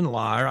proven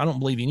liar. I don't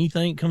believe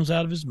anything comes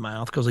out of his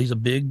mouth because he's a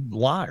big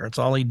liar. That's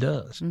all he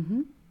does.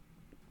 Mm-hmm.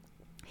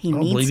 I don't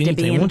believe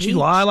anything. Once you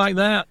lie like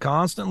that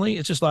constantly,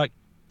 it's just like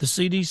the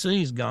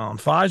CDC's gone.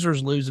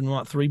 Pfizer's losing,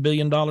 $3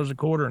 billion a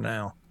quarter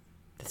now.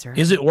 That's right.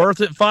 Is it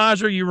worth it,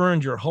 Pfizer? You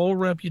ruined your whole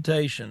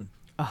reputation.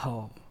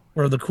 Oh.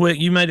 Or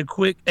you made a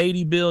quick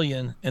 $80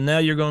 billion, and now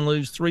you're going to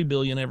lose $3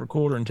 billion every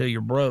quarter until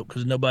you're broke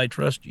because nobody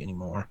trusts you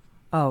anymore.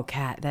 Oh,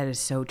 Kat, that is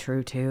so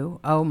true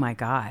too. Oh my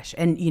gosh!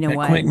 And you know that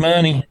what? Quick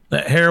money.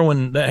 That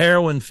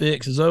heroin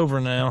fix is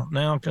over now.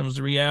 Now comes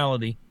the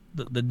reality.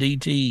 The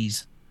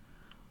DTs.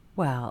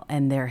 Well,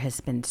 and there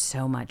has been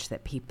so much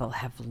that people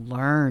have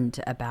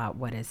learned about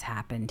what has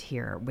happened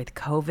here with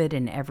COVID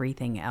and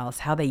everything else,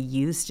 how they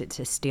used it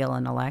to steal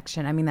an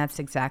election. I mean, that's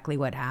exactly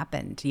what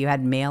happened. You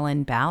had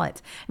mail-in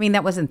ballots. I mean,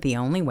 that wasn't the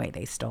only way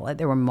they stole it.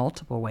 There were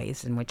multiple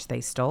ways in which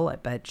they stole it,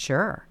 but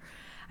sure.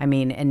 I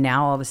mean, and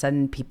now all of a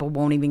sudden people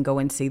won't even go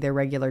and see their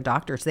regular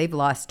doctors. They've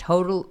lost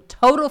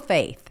total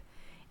faith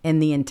in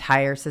the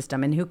entire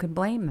system, and who could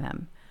blame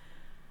them?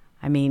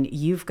 I mean,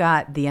 you've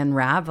got the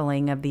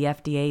unraveling of the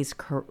FDA's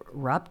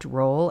corrupt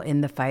role in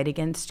the fight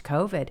against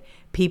COVID.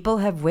 People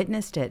have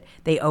witnessed it.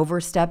 They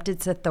overstepped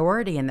its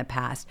authority in the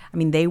past. I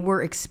mean, they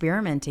were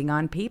experimenting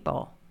on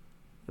people.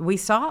 We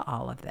saw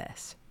all of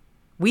this.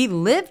 We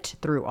lived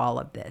through all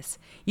of this.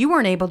 You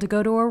weren't able to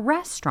go to a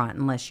restaurant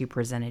unless you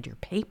presented your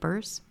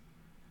papers,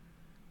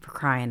 for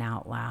crying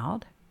out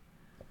loud.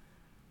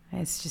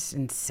 It's just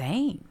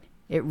insane.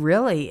 It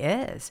really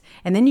is.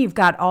 And then you've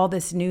got all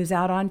this news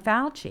out on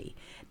Fauci,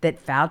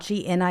 that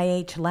Fauci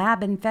NIH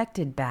lab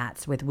infected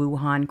bats with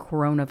Wuhan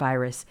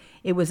coronavirus.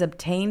 It was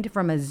obtained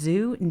from a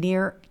zoo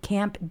near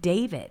Camp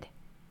David.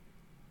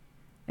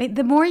 I mean,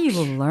 the more you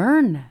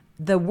learn,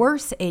 the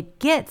worse it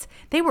gets.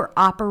 They were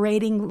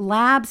operating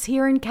labs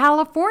here in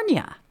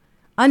California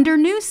under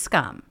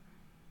Newscom.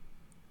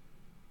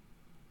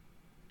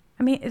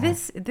 I mean,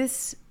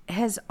 this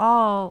has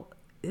all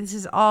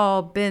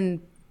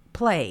been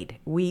played.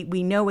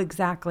 We know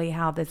exactly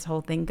how this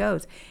whole thing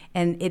goes.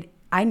 And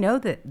I know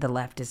that the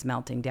left is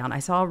melting down. I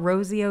saw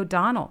Rosie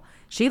O'Donnell.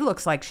 She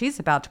looks like she's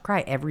about to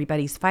cry.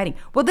 Everybody's fighting.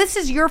 Well, this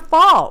is your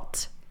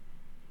fault.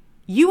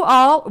 You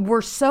all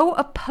were so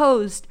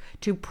opposed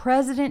to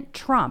President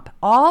Trump.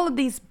 All of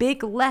these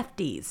big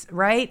lefties,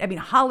 right? I mean,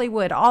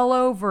 Hollywood all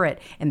over it.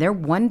 And they're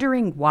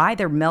wondering why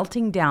they're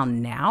melting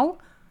down now?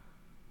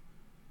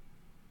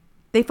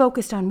 They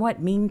focused on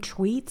what? Mean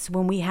tweets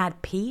when we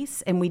had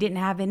peace and we didn't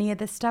have any of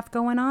this stuff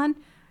going on?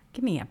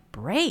 Give me a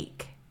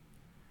break.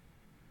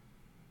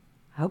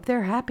 hope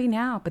they're happy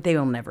now, but they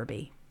will never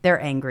be. They're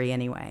angry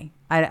anyway.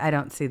 I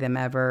don't see them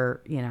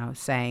ever,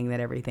 saying that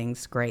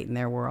everything's great in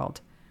their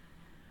world.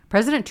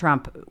 President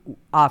Trump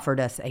offered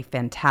us a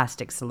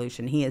fantastic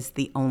solution. He is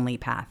the only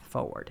path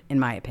forward, in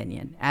my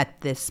opinion, at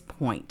this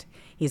point.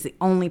 He's the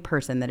only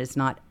person that is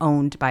not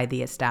owned by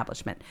the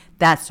establishment.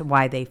 That's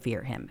why they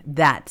fear him.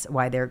 That's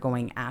why they're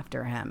going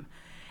after him.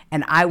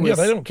 And they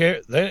don't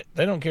care. They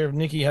don't care if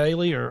Nikki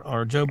Haley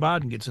or Joe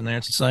Biden gets in there.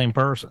 It's the same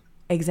person.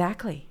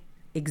 Exactly.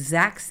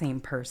 Exact same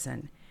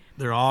person.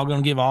 They're all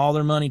going to give all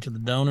their money to the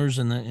donors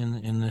and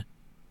the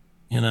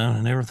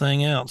and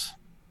everything else.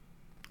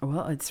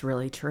 Well, it's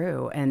really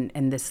true. And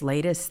this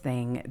latest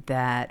thing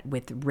that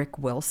with Rick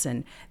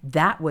Wilson,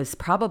 that was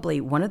probably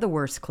one of the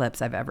worst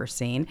clips I've ever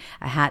seen.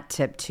 A hat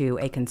tip to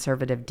a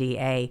conservative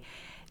DA.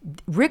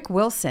 Rick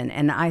Wilson,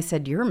 and I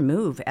said, your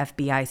move,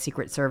 FBI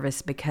Secret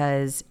Service,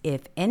 because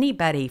if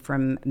anybody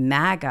from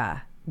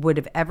MAGA would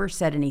have ever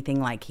said anything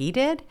like he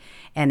did,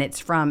 and it's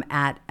from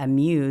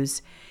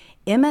 @Amuse,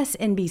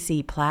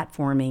 MSNBC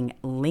platforming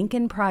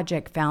Lincoln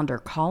Project founder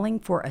calling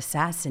for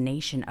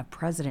assassination of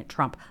President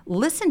Trump.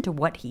 Listen to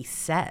what he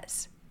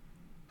says.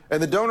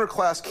 And the donor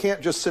class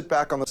can't just sit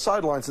back on the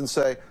sidelines and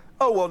say,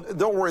 oh, well,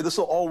 don't worry, this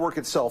will all work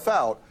itself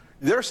out.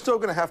 They're still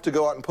going to have to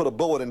go out and put a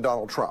bullet in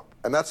Donald Trump.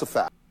 And that's a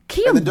fact.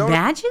 Can you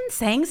imagine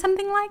saying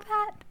something like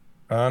that?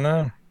 I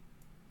know.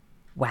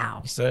 Wow.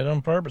 He said it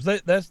on purpose.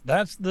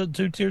 That's the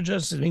two-tier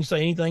justice. He can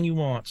say anything he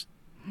wants.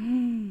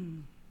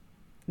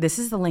 This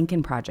is the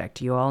Lincoln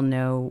Project. You all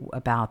know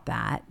about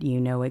that.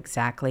 You know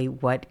exactly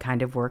what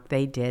kind of work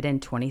they did in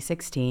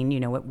 2016. You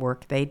know what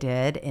work they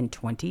did in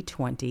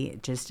 2020.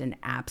 Just an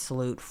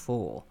absolute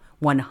fool.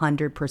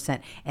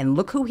 100%. And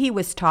look who he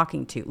was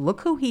talking to.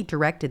 Look who he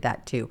directed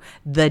that to.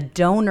 The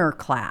donor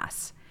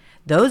class.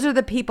 Those are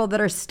the people that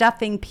are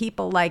stuffing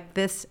people like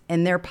this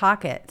in their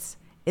pockets.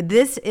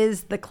 This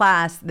is the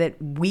class that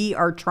we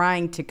are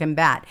trying to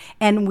combat,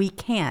 and we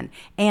can,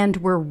 and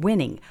we're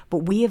winning. But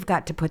we have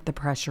got to put the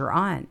pressure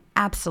on,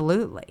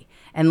 absolutely,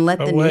 and let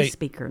the new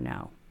speaker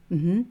know.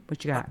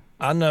 What you got?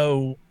 I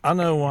know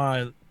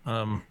why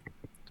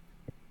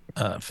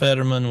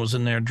Fetterman was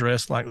in there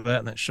dressed like that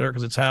in that shirt,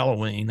 because it's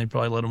Halloween. They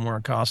probably let him wear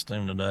a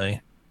costume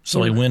today,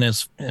 so he went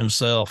as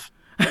himself,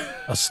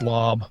 a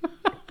slob.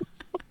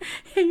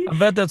 I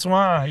bet that's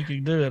why he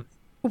could do it.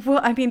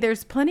 Well, I mean,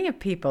 there's plenty of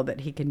people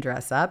that he can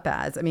dress up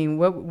as. I mean,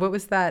 what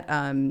was that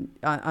on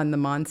the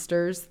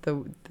Monsters?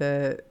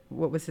 The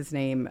what was his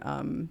name?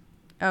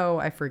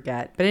 I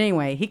forget. But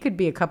anyway, he could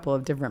be a couple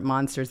of different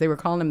monsters. They were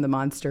calling him the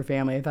Monster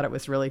Family. I thought it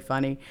was really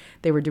funny.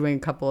 They were doing a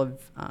couple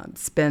of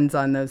spins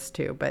on those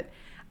two. But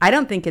I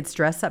don't think it's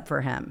dress up for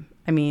him.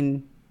 I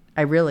mean,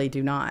 I really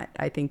do not.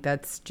 I think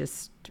that's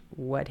just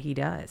what he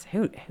does.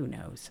 Who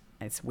knows?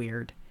 It's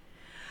weird.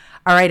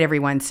 All right,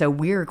 everyone. So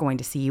we're going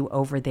to see you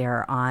over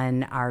there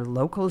on our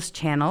Locals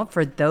channel.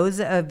 For those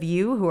of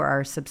you who are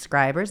our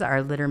subscribers,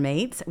 our litter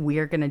mates, we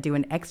are going to do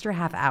an extra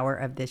half hour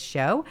of this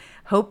show.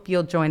 Hope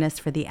you'll join us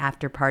for the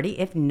after party.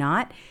 If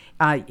not,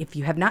 if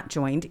you have not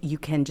joined, you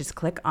can just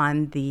click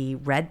on the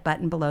red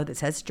button below that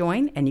says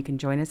join, and you can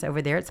join us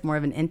over there. It's more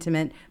of an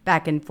intimate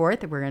back and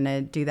forth. We're going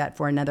to do that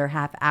for another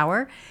half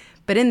hour.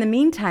 But in the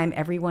meantime,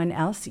 everyone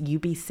else, you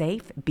be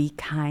safe, be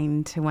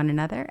kind to one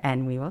another,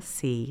 and we will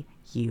see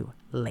you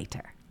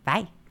later.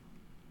 Bye.